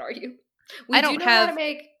case. What are you? We do know how to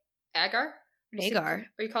make agar. Agar.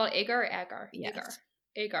 Are you calling it agar or agar? Yes.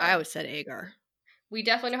 Agar. I always said agar. We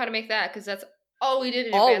definitely know how to make that because that's all we did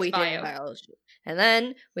in biology. And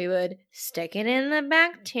then we would stick it in the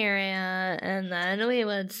bacteria, and then we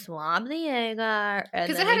would swab the agar.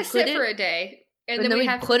 Because it had to sit for a day. And then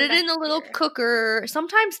we'd put it in a little cooker,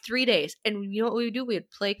 sometimes 3 days. And you know what we would do? We would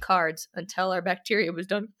play cards until our bacteria was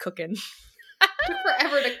done cooking. It took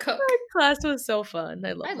forever to cook. Our class was so fun.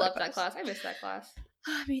 I loved that class. I missed that class.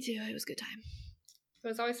 Me too. It was a good time. It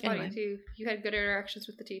was always funny, too. You had good interactions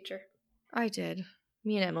with the teacher. I did.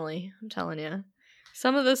 Me and Emily. I'm telling you.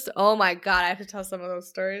 Some of this, oh my God, I have to tell some of those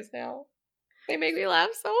stories now. They make me laugh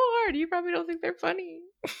so hard. You probably don't think they're funny.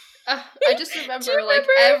 I just remember, like,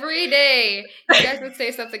 every day you guys would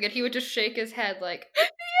say something and he would just shake his head like,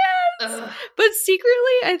 yes. But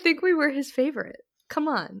secretly, I think we were his favorite. Come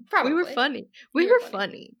on. Probably. We were funny. We were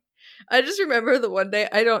funny. I just remember the one day,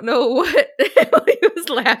 I don't know what Emily was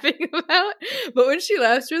laughing about, but when she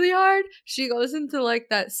laughs really hard, she goes into like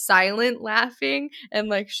that silent laughing, and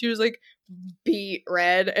like she was like beet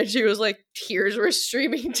red, and she was like, tears were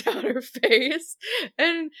streaming down her face,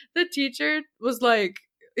 and the teacher was like,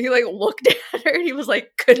 he like looked at her and he was like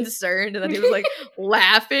concerned, and then he was like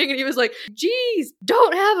laughing, and he was like, geez,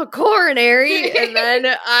 don't have a coronary. And then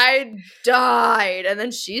I died, and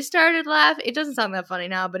then she started laughing. It doesn't sound that funny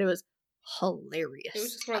now, but it was hilarious. It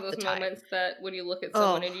was just one of those moments that when you look at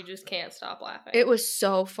someone and you just can't stop laughing. It was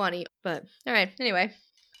so funny. But all right, anyway,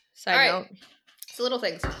 side note. So little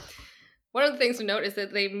things. One of the things to note is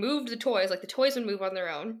that they moved the toys, like the toys would move on their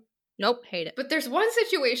own. Nope, hate it. But there's one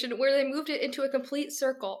situation where they moved it into a complete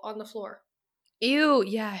circle on the floor. Ew,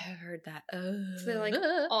 yeah, I have heard that. So they're like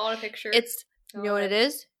all in a picture. It's, you know what it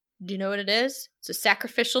is? Do you know what it is? It's a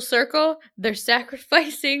sacrificial circle. They're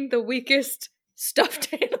sacrificing the weakest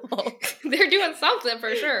stuffed animal. They're doing something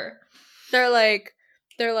for sure. They're like,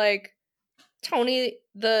 Tony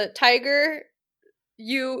the tiger,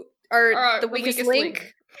 you are the weakest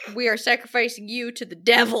link. We are sacrificing you to the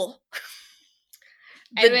devil.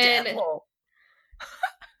 The devil.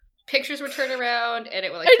 Pictures would turn around and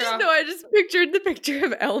it would like I just pictured the picture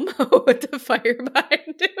of Elmo with the fire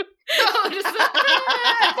behind him. Oh, just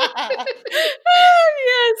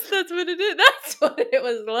yes, that's what it is. That's what it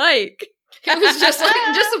was like. It was just like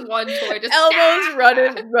just one toy. Just Elmo's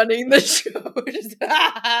running the show.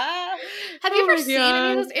 Have you ever seen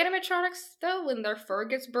any of those animatronics though, when their fur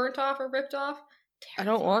gets burnt off or ripped off? Terrifying. I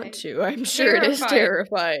don't want to. I'm sure it is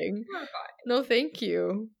terrifying. No, thank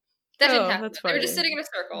you. That didn't happen. They were just sitting in a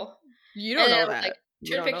circle. You don't know that. Like,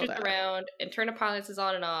 turn pictures around and turn appliances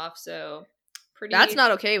on and off. So pretty. That's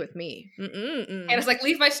not okay with me. And it's like,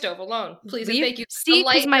 leave my stove alone, please. And thank you. See,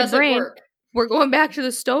 because my brain. We're going back to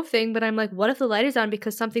the stove thing, but I'm like, what if the light is on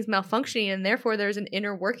because something's malfunctioning and therefore there's an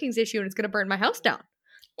inner workings issue and it's going to burn my house down?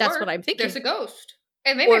 That's what I'm thinking. There's a ghost,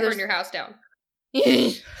 and they might burn your house down.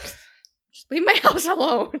 Just leave my house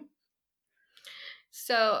alone.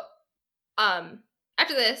 So,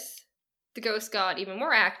 after this, the ghost got even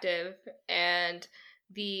more active, and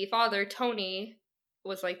the father, Tony,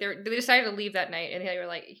 was like, they decided to leave that night, and they were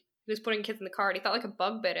like, he was putting kids in the car, and he thought like a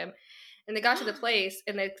bug bit him. And they got to the place,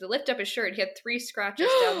 and they lift up his shirt, and he had 3 scratches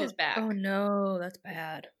down his back. Oh no, that's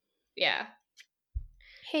bad. Yeah.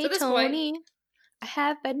 Hey, so Tony, I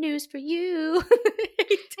have bad news for you.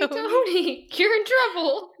 Hey, Tony, you're in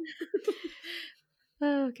trouble.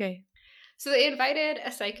 Okay. So they invited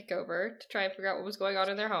a psychic over to try and figure out what was going on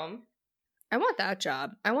in their home. I want that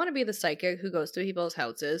job. I want to be the psychic who goes to people's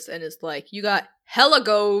houses and is like, you got hella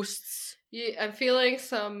ghosts. Yeah, I'm feeling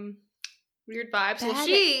some weird vibes. Well,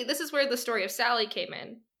 this is where the story of Sally came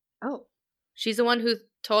in. Oh. She's the one who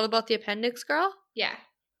told about the appendix girl? Yeah.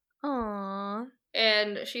 Aww.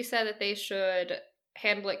 And she said that they should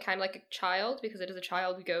handle it kind of like a child, because it is a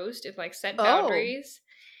child ghost, if like set boundaries.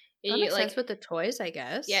 That makes sense with the toys, I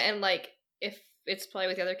guess. Yeah, and like if it's playing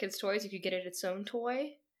with the other kids' toys, you could get it its own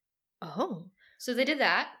toy. Oh. So they did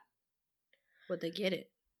that. Would they get it?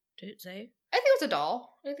 Did it say? I think it was a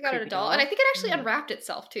doll. I think they got it a doll. And I think it actually unwrapped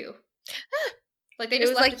itself too. Like they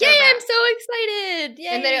just was like, yay, I'm so excited. Yay.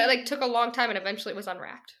 And then it like took a long time and eventually it was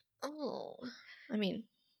unwrapped. Oh. I mean,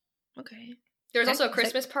 okay. There was also a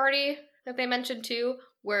Christmas party that they mentioned too,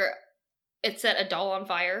 where it set a doll on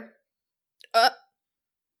fire.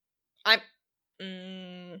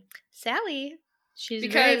 Sally.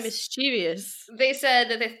 She's very mischievous. They said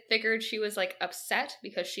that they figured she was like upset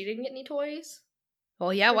because she didn't get any toys.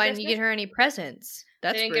 Well, yeah, why didn't you get her any presents?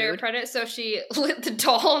 That's they didn't rude. get her presents, so she lit the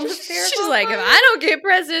doll on the stairs. She's like, if I don't get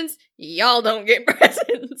presents, y'all don't get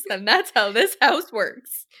presents. And that's how this house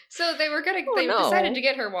works. So they were decided to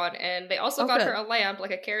get her one, and they also got her a lamp, like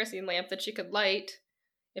a kerosene lamp that she could light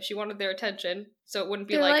if she wanted their attention, so it wouldn't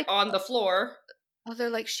be like on the floor. Oh, they're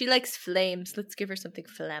like, she likes flames. Let's give her something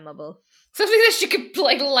flammable. Something that she could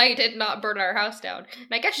like light and not burn our house down. And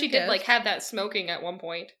I guess she did like have that smoking at one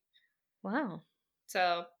point. Wow.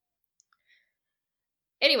 So,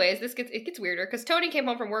 anyways, it gets weirder because Tony came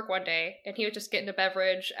home from work one day and he was just getting a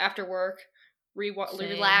beverage after work,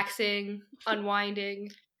 relaxing, unwinding,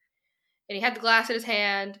 and he had the glass in his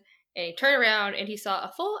hand and he turned around and he saw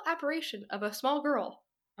a full apparition of a small girl.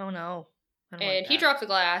 Oh no! And he dropped the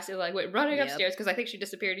glass and like went running upstairs because I think she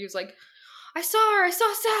disappeared. He was like, "I saw her! I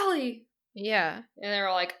saw Sally!" Yeah, and they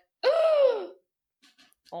were like, "Oh,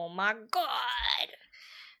 oh my god!"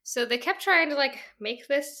 So they kept trying to like make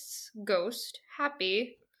this ghost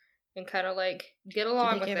happy and kind of like get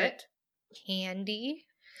along with it. Candy.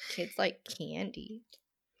 Kids like candy.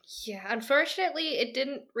 Yeah, unfortunately, it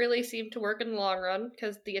didn't really seem to work in the long run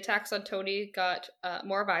because the attacks on Tony got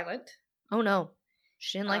more violent. Oh no,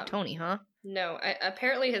 she didn't like Tony, huh? No,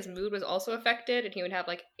 apparently his mood was also affected, and he would have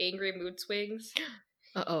like angry mood swings.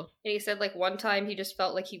 Uh-oh. And he said like one time he just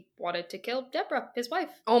felt like he wanted to kill Deborah, his wife.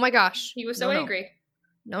 Oh my gosh. He was so angry.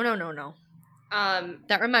 No.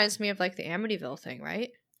 That reminds me of like the Amityville thing, right?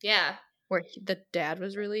 Yeah. Where the dad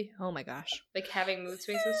was really, oh my gosh. Like having mood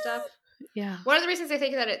swings and stuff. Yeah. One of the reasons I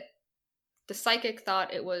think that the psychic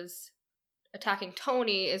thought it was attacking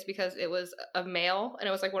Tony is because it was a male, and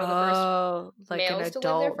it was like one of the first like males an to live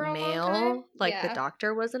there adult for a male, long time. like the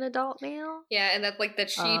doctor was an adult male. Yeah, and that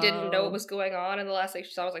she didn't know what was going on, and the last thing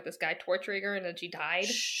she saw was like this guy torturing her, and then she died.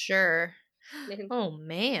 Sure. Oh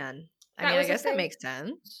man, I guess that makes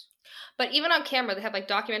sense. But even on camera, they have like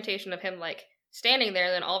documentation of him like standing there,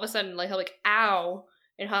 and then all of a sudden, like he'll like ow,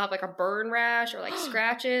 and he'll have like a burn rash or like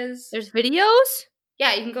scratches. There's videos.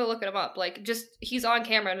 Yeah, you can go look them up. Like, just he's on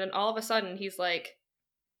camera, and then all of a sudden he's like,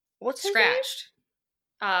 what's scratched?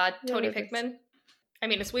 Tony Pickman. I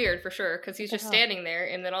mean, it's weird for sure because he's just standing there,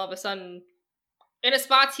 and then all of a sudden, in a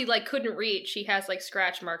spots he like couldn't reach, he has like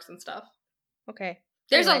scratch marks and stuff. Okay,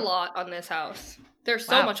 there's a lot on this house. There's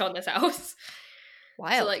so much on this house.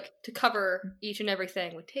 Wild. So like to cover each and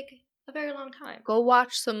everything would take a very long time. Go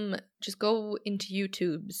watch some. Just go into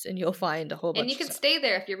YouTube's, and you'll find a whole bunch. And you can stay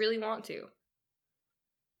there if you really want to.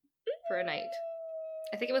 For a night.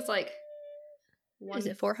 I think it was like is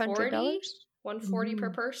it $400? $140 per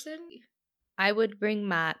person. I would bring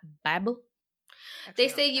my Bible. They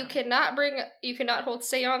say you cannot hold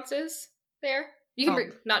seances there. You can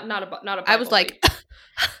bring not a Bible. I was like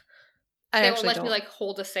they won't let me like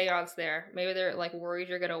hold a seance there. Maybe they're like worried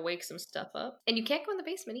you're gonna wake some stuff up. And you can't go in the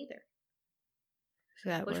basement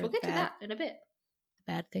either. Which we'll get to that in a bit.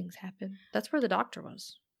 Bad things happen. That's where the doctor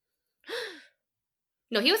was.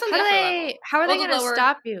 No, he was on the upper level. How are they going to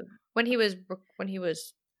stop you? When he was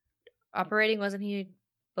operating, wasn't he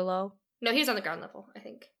below? No, he was on the ground level, I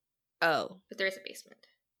think. Oh. But there is a basement.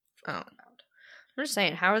 Oh. I'm just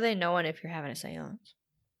saying, how are they knowing if you're having a seance?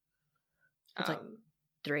 It's like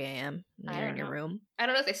 3 a.m. and you're in your room. I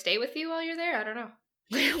don't know if they stay with you while you're there. I don't know.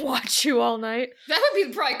 Watch you all night. That would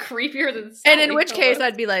be probably creepier than and in which case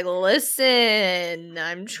I'd be like, listen,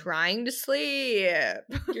 I'm trying to sleep.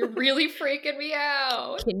 You're really freaking me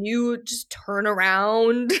out. Can you just turn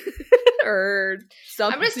around or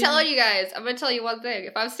something? I'm just telling you guys. I'm going to tell you one thing.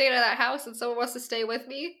 If I'm staying at that house and someone wants to stay with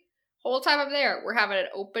me, whole time I'm there, we're having an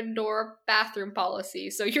open door bathroom policy.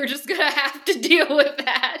 So you're just going to have to deal with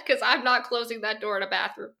that because I'm not closing that door in a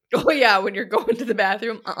bathroom. Oh, yeah, when you're going to the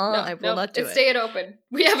bathroom? I will not do it. It's staying open.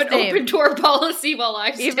 We have an open door policy while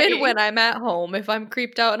I'm staying. Even when I'm at home, if I'm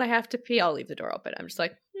creeped out and I have to pee, I'll leave the door open. I'm just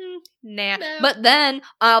like, nah. No. But then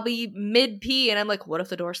I'll be mid-pee and I'm like, what if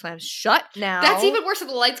the door slams shut now? That's even worse if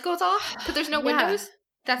the lights goes off because there's no windows.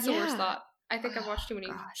 That's the worst thought. I think I've watched too many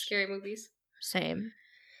scary movies. Same.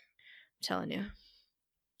 Telling you.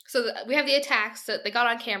 So we have the attacks that they got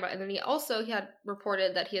on camera, and then he had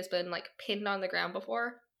reported that he has been like pinned on the ground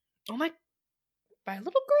before. Oh my! By a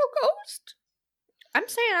little girl ghost? I'm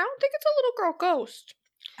saying I don't think it's a little girl ghost.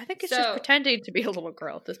 I think it's just pretending to be a little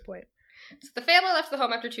girl at this point. So the family left the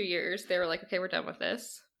home after 2 years. They were like, okay, we're done with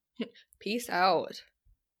this. Peace out.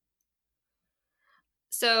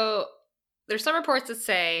 So there's some reports that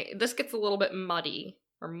say this gets a little bit muddy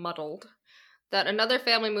or muddled. That another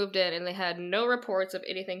family moved in and they had no reports of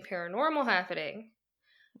anything paranormal happening.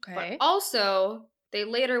 Okay. But also, they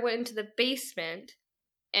later went into the basement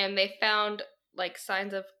and they found like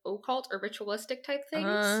signs of occult or ritualistic type things.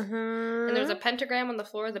 And there's a pentagram on the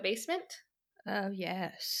floor of the basement. Oh,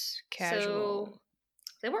 yes. Casual. So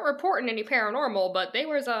they weren't reporting any paranormal, but they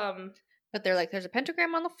was But they're like, there's a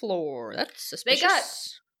pentagram on the floor. That's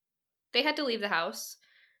suspicious. They had to leave the house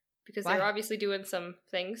because Why? they were obviously doing some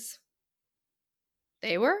things.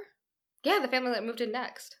 They were? Yeah, the family that moved in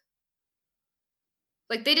next.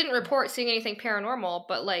 Like, they didn't report seeing anything paranormal,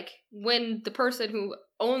 but, like, when the person who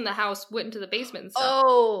owned the house went into the basement and stuff,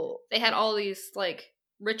 they had all these, like,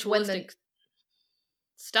 ritualistic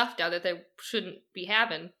stuff down that they shouldn't be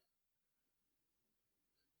having.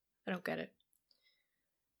 I don't get it.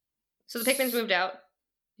 So the Pickmans moved out.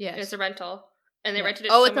 Yes. And it's a rental. And they rented it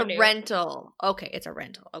to someone new. Rental. Okay, it's a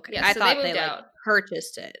rental. Okay. Yeah, I so thought they they out.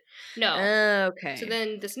 Purchased it. No. Okay. So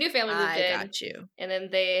then this new family moved in. I got you. And then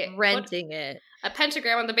they renting it. A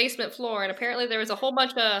pentagram on the basement floor, and apparently there was a whole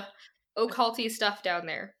bunch of occulty stuff down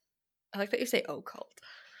there. I like that you say occult.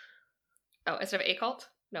 Oh, instead of occult?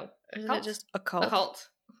 No. Isn't it just occult? Occult.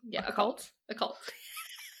 Yeah, occult. Occult.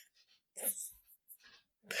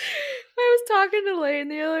 I was talking to Lane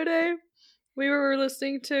the other day. We were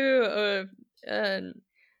listening to an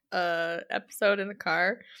episode in the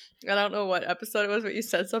car. I don't know what episode it was, but you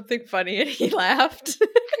said something funny and he laughed.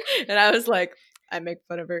 And I was like, I make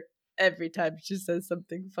fun of her every time she says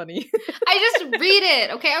something funny. I just read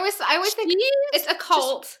it, okay? I always think it's a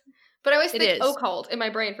cult, but I always think occult in my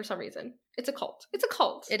brain for some reason. It's a cult. It's a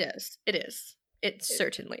cult. It is. It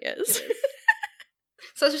certainly is.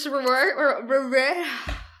 So it's just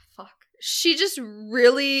fuck. She just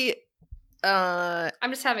really I'm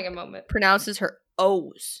just having a moment. Pronounces her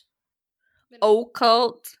O's.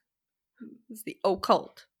 Occult. It's the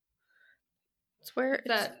occult. It's where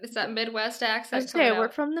it's that Midwest accent. Okay, we're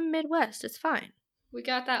from the Midwest. It's fine. We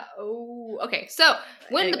got that. Oh, okay. So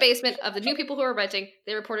when in the basement of the new people who were renting,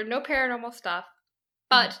 they reported no paranormal stuff,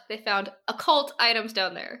 but they found occult items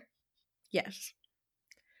down there. Yes.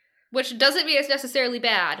 Which doesn't mean it's necessarily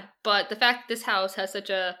bad, but the fact that this house has such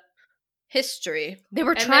a history. They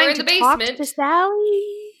were trying to talk to Sally.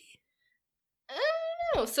 I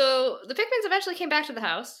don't know. So the Pickmans eventually came back to the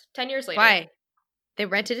house 10 years later. Why? They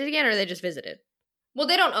rented it again, or they just visited? Well,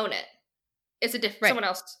 they don't own it. It's a different. Someone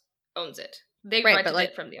else owns it. They rented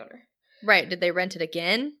it from the owner. Right. Did they rent it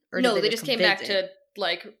again? Or no, they just came back to,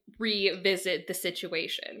 like, revisit the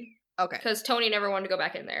situation. Okay. Because Tony never wanted to go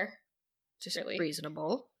back in there. Just really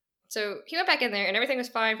reasonable. So he went back in there, and everything was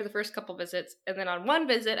fine for the first couple visits. And then on one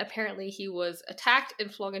visit, apparently he was attacked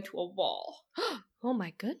and flung into a wall. Oh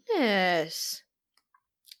my goodness.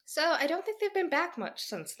 So I don't think they've been back much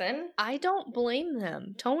since then. I don't blame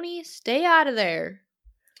them. Tony, stay out of there.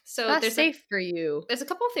 So that's safe for you. There's a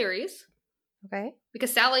couple of theories. Okay.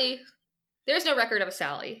 Because Sally, there's no record of a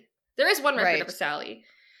Sally. There is one record of a Sally.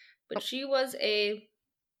 But she was a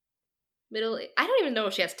I don't even know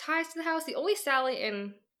if she has ties to the house. The only Sally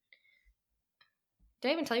in... Did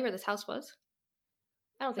I even tell you where this house was?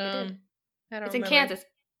 I don't think I did. It's in Kansas.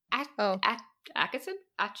 Atkinson?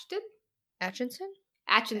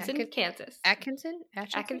 Kansas. Atkinson?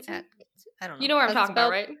 I don't know. You know where I'm talking about,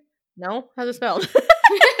 right? No? How's it spelled?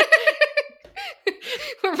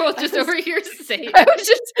 We're both just over here saying I was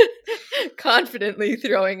just confidently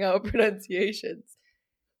throwing out pronunciations.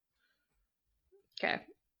 Okay.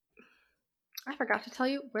 I forgot to tell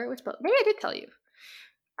you where it was spelled. Maybe I did tell you.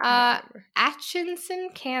 Atchison,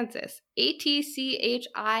 Kansas. Atchison.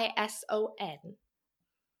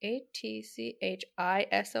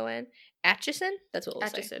 Atchison? Atchison? That's what we'll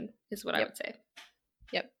say. Atchison is what I would say.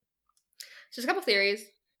 Yep. So there's a couple theories.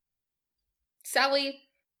 Sally,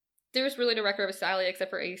 there was really no record of a Sally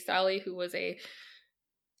except for a Sally who was a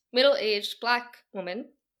middle-aged black woman.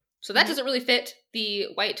 So that doesn't really fit the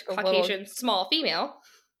white, Caucasian, small female.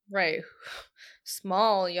 Right.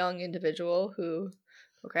 Small, young individual who...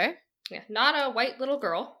 Okay. Yeah, not a white little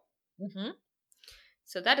girl. Mm-hmm.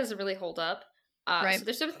 So that doesn't really hold up. So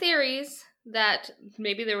there's some theories that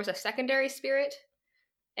maybe there was a secondary spirit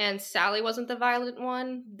and Sally wasn't the violent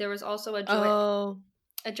one. There was also a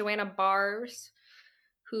Joanna Bars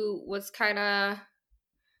who was kind of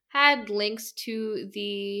had links to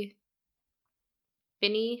the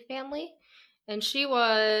Finney family. And she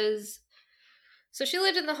lived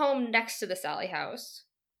in the home next to the Sally house.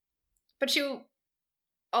 But she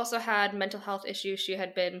also had mental health issues. She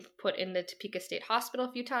had been put in the Topeka State Hospital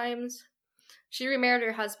a few times. She remarried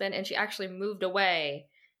her husband, and she actually moved away.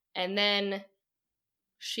 And then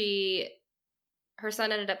her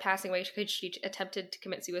son ended up passing away because she attempted to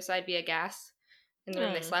commit suicide via gas in the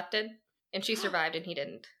room they slept in. And she survived, and he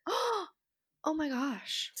didn't. Oh my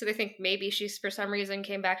gosh. So they think maybe she, for some reason,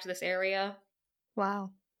 came back to this area.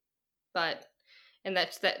 Wow. But and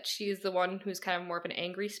that she's the one who's kind of more of an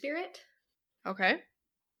angry spirit. Okay.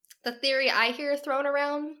 The theory I hear thrown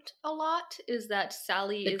around a lot is that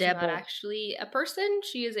Sally is not actually a person.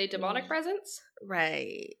 She is a demonic presence.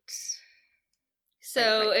 Right.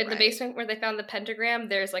 So in the basement where they found the pentagram,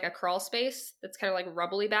 there's like a crawl space that's kind of like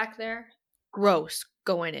rubbly back there. Gross.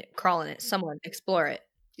 Go in it. Crawl in it. Someone explore it.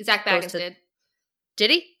 Zach Baggins did.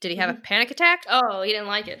 Did he? Did he have a panic attack? Oh, he didn't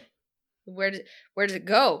like it. Where does it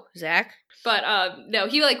go, Zach? But no,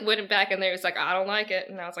 he like went back in there. He was like, I don't like it,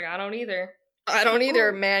 and I was like, I don't either. I don't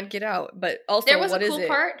either, man. Get out. But also, there was a cool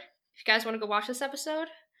part. If you guys want to go watch this episode,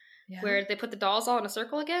 where they put the dolls all in a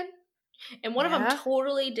circle again, and one of them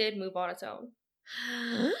totally did move on its own.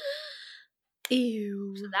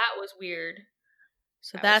 Ew. So that was weird.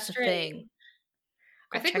 So that's a thing.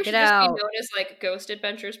 I think we should just be known as like Ghost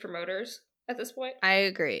Adventures promoters at this point. I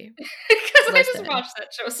agree. Because I just watched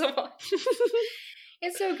that show so much.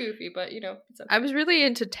 It's so goofy, but it's okay. I was really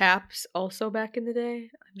into Taps also back in the day.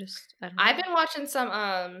 I've been watching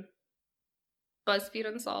some BuzzFeed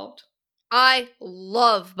Unsolved. I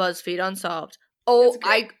love BuzzFeed Unsolved.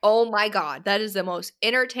 Oh my god, that is the most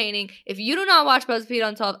entertaining. If you do not watch BuzzFeed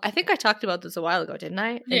Unsolved, I think I talked about this a while ago, didn't I?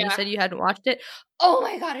 And you said you hadn't watched it. Oh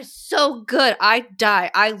my god, it's so good. I die.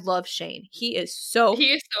 I love Shane. He is so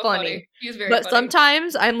funny. He's very funny. But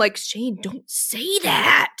sometimes I'm like, Shane, don't say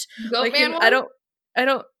that. Goat Man one? I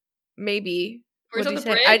don't maybe. Where's on the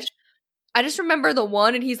bridge? I just remember the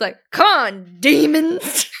one and he's like, come on,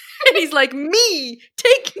 demons. And he's like, me,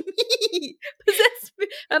 take me, possess me.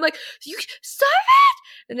 I'm like, you stop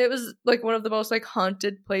it. And it was like one of the most like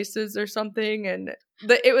haunted places or something. And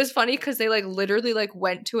it was funny because they like literally like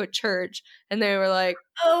went to a church and they were like,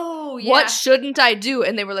 oh yeah, what shouldn't I do?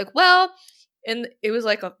 And they were like, well, and it was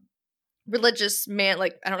like a religious man,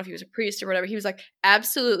 like I don't know if he was a priest or whatever. He was like,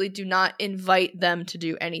 absolutely do not invite them to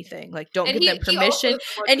do anything. Like don't give them permission.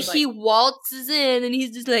 And he waltzes in and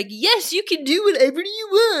he's just like, yes, you can do whatever you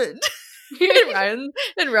want.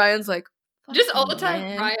 and Ryan's like, just all the time,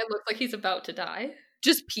 man. Ryan looks like he's about to die.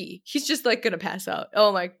 Just pee. He's just like gonna pass out.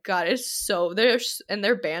 Oh my god, it's so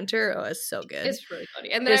their banter. Oh, it's so good. It's really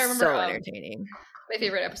funny. And then I remember so entertaining. My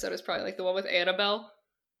favorite episode is probably like the one with Annabelle.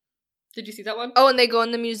 Did you see that one? Oh, and they go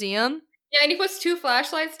in the museum. Yeah, and he puts 2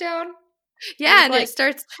 flashlights down. Yeah, and like, it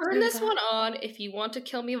starts. Turn this one on if you want to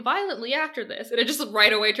kill me violently after this. And it just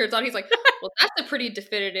right away turns on. He's like, well, that's a pretty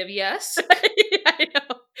definitive yes. Yeah, I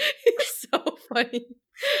know. It's so funny.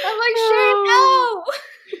 I'm like, Shane, no!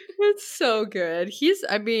 It's so good. He's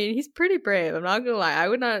pretty brave. I'm not gonna lie. I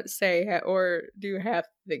would not say or do half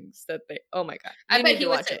things that they. Oh my god! I bet he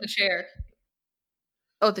would sit in the chair.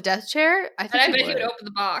 Oh, the death chair? I bet he would open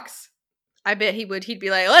the box. I bet he would. He'd be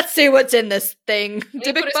like, let's see what's in this thing.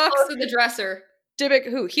 Dybbuk box in the dresser. Dybbuk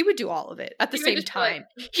who? He would do all of it at the same time.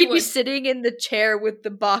 He'd be sitting in the chair with the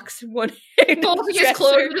box in one hand. Bolting his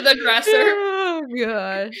clothes to the dresser. Oh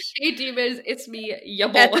gosh. Hey demons, it's me, ya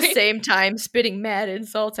boy. At the same time, spitting mad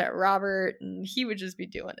insults at Robert, and he would just be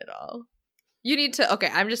doing it all. You need to, okay,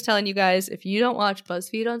 I'm just telling you guys, if you don't watch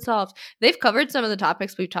BuzzFeed Unsolved, they've covered some of the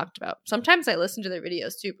topics we've talked about. Sometimes I listen to their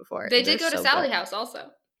videos too before. They did go to Sally House also.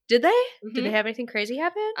 Did they? Mm-hmm. Did they have anything crazy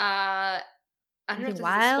happen? I don't know if this is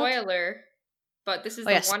a spoiler, but this is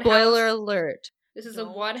the one spoiler house. Alert. This is the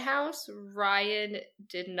one house Ryan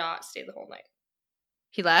did not stay the whole night.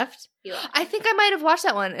 He left? He left. I think I might have watched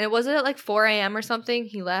that one. It wasn't at like 4 a.m. or something.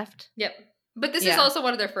 He left. Yep. But this is also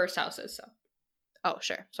one of their first houses, so. Oh,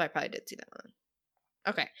 sure. So I probably did see that one.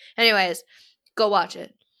 Okay. Anyways, go watch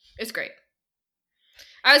it. It's great.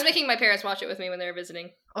 I was making my parents watch it with me when they were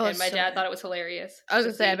visiting, and my dad thought it was hilarious. I was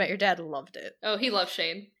going to say, I bet your dad loved it. Oh, he loves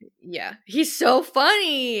Shane. Yeah. He's so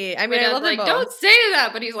funny. I mean, I love them both. Don't say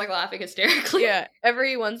that, but he's like laughing hysterically. Yeah.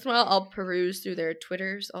 Every once in a while, I'll peruse through their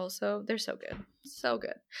Twitters also. They're so good. So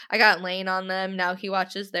good. I got Lane on them. Now he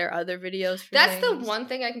watches their other videos. That's the one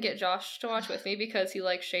thing I can get Josh to watch with me, because he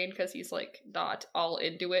likes Shane because he's like not all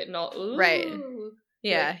into it and all, ooh. Right.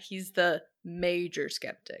 Yeah, he's the major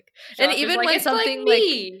skeptic. Josh and even like, when it's something like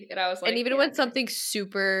me. And I was like, and even when something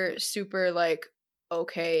super, super like,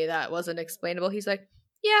 okay, that wasn't explainable, he's like,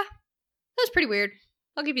 yeah, that was pretty weird.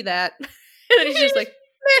 I'll give you that. And then he's just like,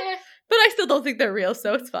 meh. But I still don't think they're real,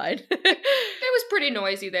 so it's fine. It was pretty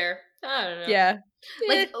noisy there. I don't know. Yeah.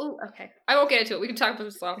 Like, oh, okay. I won't get into it. We can talk about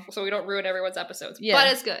this so we don't ruin everyone's episodes. Yeah.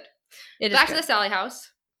 But it's good. Back to the Sally House.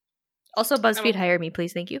 Also, BuzzFeed, hire me,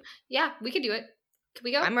 please. Thank you. Yeah, we can do it. Can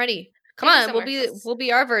we go? I'm ready. Come on, we'll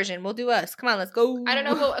be our version. We'll do us. Come on, let's go. I don't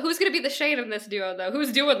know who's gonna be the Shane in this duo though.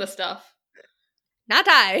 Who's doing the stuff? Not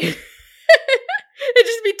I. It'd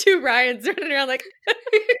just be 2 Ryans running around like,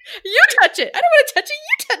 you touch it. I don't want to touch it.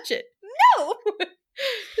 You touch it. No.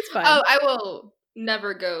 It's fine. Oh, I will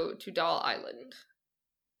never go to Doll Island.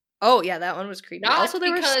 Oh, yeah, that one was creepy. Not also,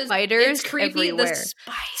 there were spiders everywhere.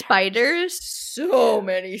 Spiders? So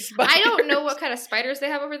many spiders. I don't know what kind of spiders they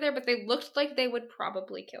have over there, but they looked like they would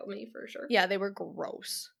probably kill me for sure. Yeah, they were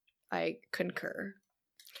gross. I concur.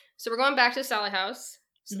 So we're going back to Sally House.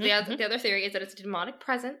 So the other theory is that it's a demonic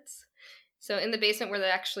presence. So in the basement where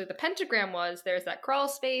the pentagram was, there's that crawl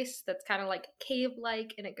space that's kind of like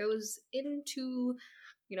cave-like, and it goes into...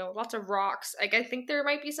 lots of rocks. I think there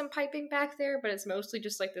might be some piping back there, but it's mostly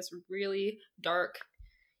just like this really dark,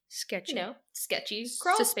 sketchy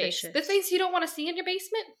crawl space. The things you don't want to see in your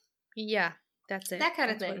basement. Yeah, that's it. That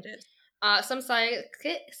kind of thing. Some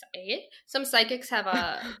psychics have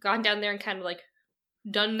gone down there and kind of like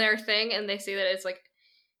done their thing, and they say that it's like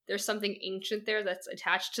there's something ancient there that's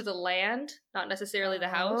attached to the land, not necessarily the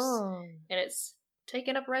house, and it's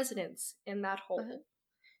taken up residence in that hole.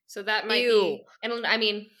 So that might be, and I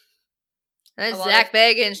mean, and Zach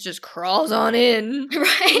Baggins just crawls on in,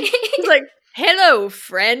 right? He's like, "Hello,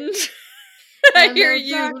 friend. I hear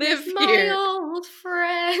you live here, my old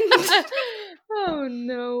friend." Oh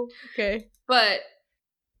no. Okay, but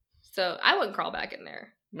so I wouldn't crawl back in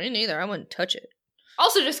there. Me neither. I wouldn't touch it.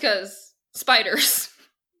 Also, just because spiders.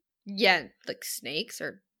 Yeah, like snakes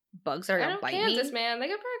or bugs are gonna bite me. Kansas, man, they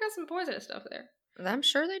probably got some poisonous stuff there. I'm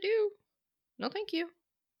sure they do. No, thank you.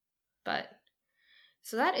 But,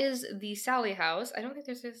 so that is the Sally House. I don't think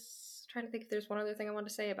there's this... trying to think if there's one other thing I wanted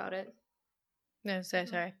to say about it. No,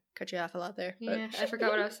 sorry. Cut you off a lot there. But. Yeah, I forgot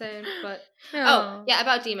what I was saying, but... No. Oh, yeah,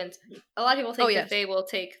 about demons. A lot of people think that they will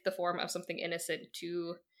take the form of something innocent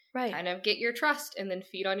to kind of get your trust and then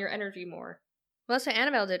feed on your energy more. Well, that's what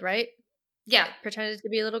Annabelle did, right? Yeah. Pretended to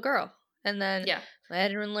be a little girl. And then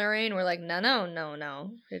Ed and Lorraine were like, no.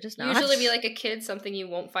 They're just not. Usually be like a kid, something you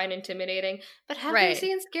won't find intimidating. But have you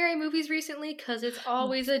seen scary movies recently? Because it's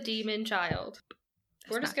always a demon child.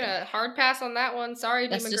 We're just going to hard pass on that one. Sorry,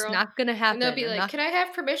 demon girl. That's just not going to happen. And they'll be like, can I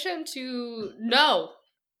have permission to... No.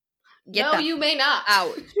 No, you may not.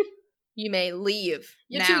 Out. You may leave.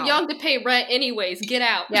 You're too young to pay rent anyways. Get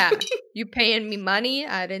out. Yeah. You paying me money?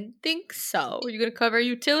 I didn't think so. Are you going to cover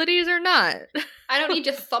utilities or not? I don't need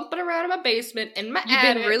you thumping around in my basement and my attic.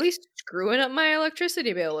 You've been really screwing up my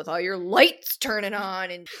electricity bill with all your lights turning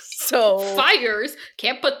on and so... Fires.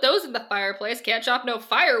 Can't put those in the fireplace. Can't chop no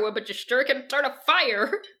firewood, but you sure can start a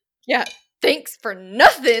fire. Yeah. Thanks for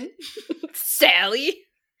nothing, Sally.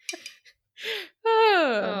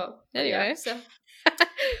 Anyway. So...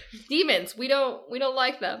 Demons, we don't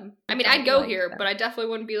like them. I mean, I'd go here, but I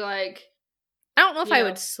definitely wouldn't be like... I don't know if I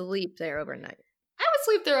would sleep there overnight. I would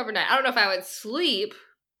sleep there overnight. I don't know if I would sleep.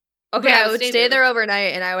 Okay, I would stay there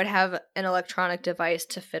overnight, and I would have an electronic device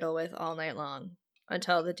to fiddle with all night long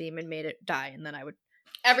until the demon made it die, and then I would...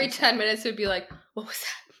 Every 10 minutes, it would be like, what was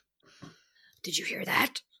that? Did you hear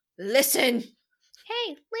that? Listen!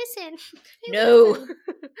 Hey, listen! Hey, no! Listen.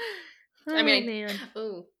 I mean, man.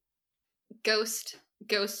 Ooh. Ghost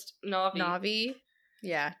Navi. Navi?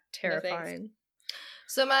 Yeah, terrifying.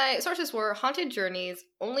 So my sources were Haunted Journeys,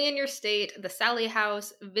 Only in Your State, The Sally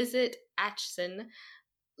House, Visit Atchison,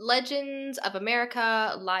 Legends of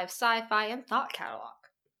America, Live Sci-Fi, and Thought Catalog.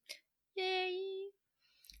 Yay!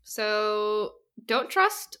 So don't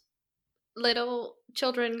trust little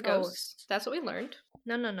children ghosts. That's what we learned.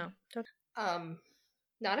 No. Don't.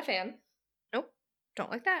 Not a fan. Nope. Don't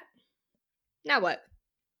like that. Now what?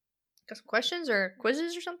 Got some questions or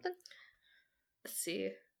quizzes or something? Let's see.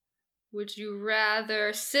 Would you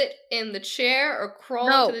rather sit in the chair or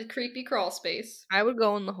crawl into the creepy crawl space? I would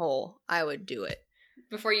go in the hole. I would do it.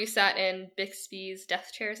 Before you sat in Bixby's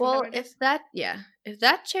death chair? Well, if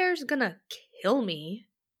that chair's gonna kill me,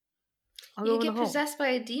 I'll go in the hole. You get possessed by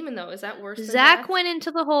a demon, though. Is that worse than Zach went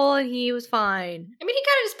into the hole and he was fine. I mean, he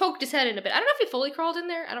kind of just poked his head in a bit. I don't know if he fully crawled in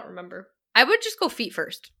there. I don't remember. I would just go feet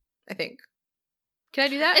first, I think. Can I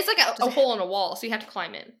do that? It's like a hole in a wall, so you have to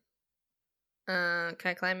climb in. Can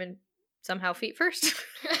I climb in somehow feet first?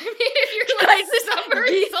 I mean, if you're like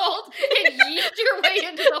somersault and yeet your way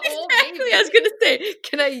into the hole, exactly. Maybe. I was gonna say,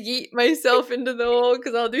 can I yeet myself into the hole?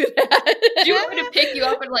 Because I'll do that. Do you want me to pick you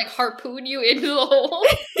up and like harpoon you into the hole?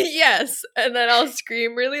 Yes, and then I'll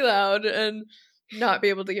scream really loud and not be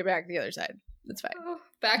able to get back to the other side. That's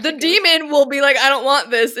fine. The demon will be like, I don't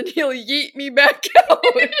want this, and he'll yeet me back out.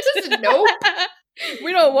 Just nope.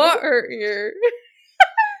 We don't want her here.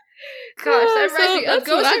 Gosh, that reminds me of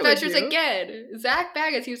Ghost Adventures again. Zach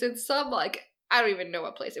Baggins, he was in some, like, I don't even know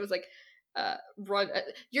what place. It was like,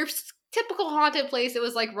 your typical haunted place. It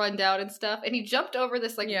was like run down and stuff. And he jumped over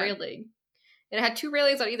this, like, railing. And it had 2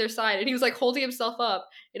 railings on either side. And he was, like, holding himself up.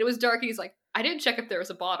 And it was dark. And he's like, I didn't check if there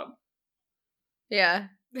was a bottom. Yeah.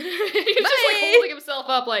 He's just like holding himself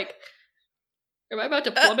up like, am I about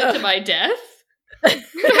to plummet to my death? I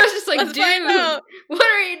was just like, dude, what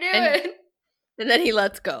are you doing? And then he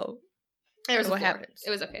lets go. What happens? It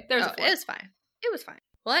was okay. It was fine. It was fine.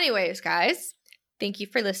 Well, anyways, guys, thank you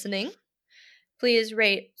for listening. Please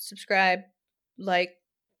rate, subscribe, like,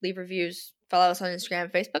 leave reviews, follow us on Instagram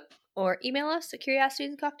and Facebook, or email us at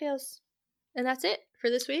curiositiesandcocktails. And that's it for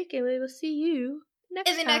this week, and we will see you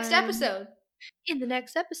next next episode. In the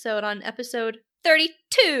next episode, on episode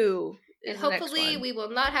 32. And hopefully we will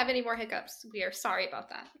not have any more hiccups. We are sorry about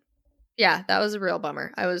that. Yeah, that was a real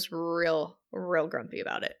bummer. I was real grumpy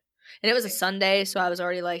about it. And it was a Sunday, so I was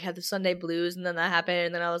already like, had the Sunday blues, and then that happened,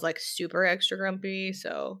 and then I was like super extra grumpy.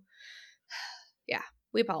 So, yeah,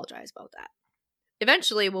 we apologize about that.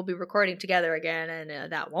 Eventually, we'll be recording together again,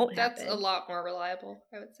 and that won't happen. That's a lot more reliable,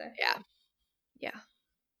 I would say. Yeah.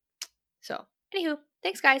 So, anywho,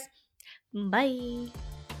 thanks, guys. Bye.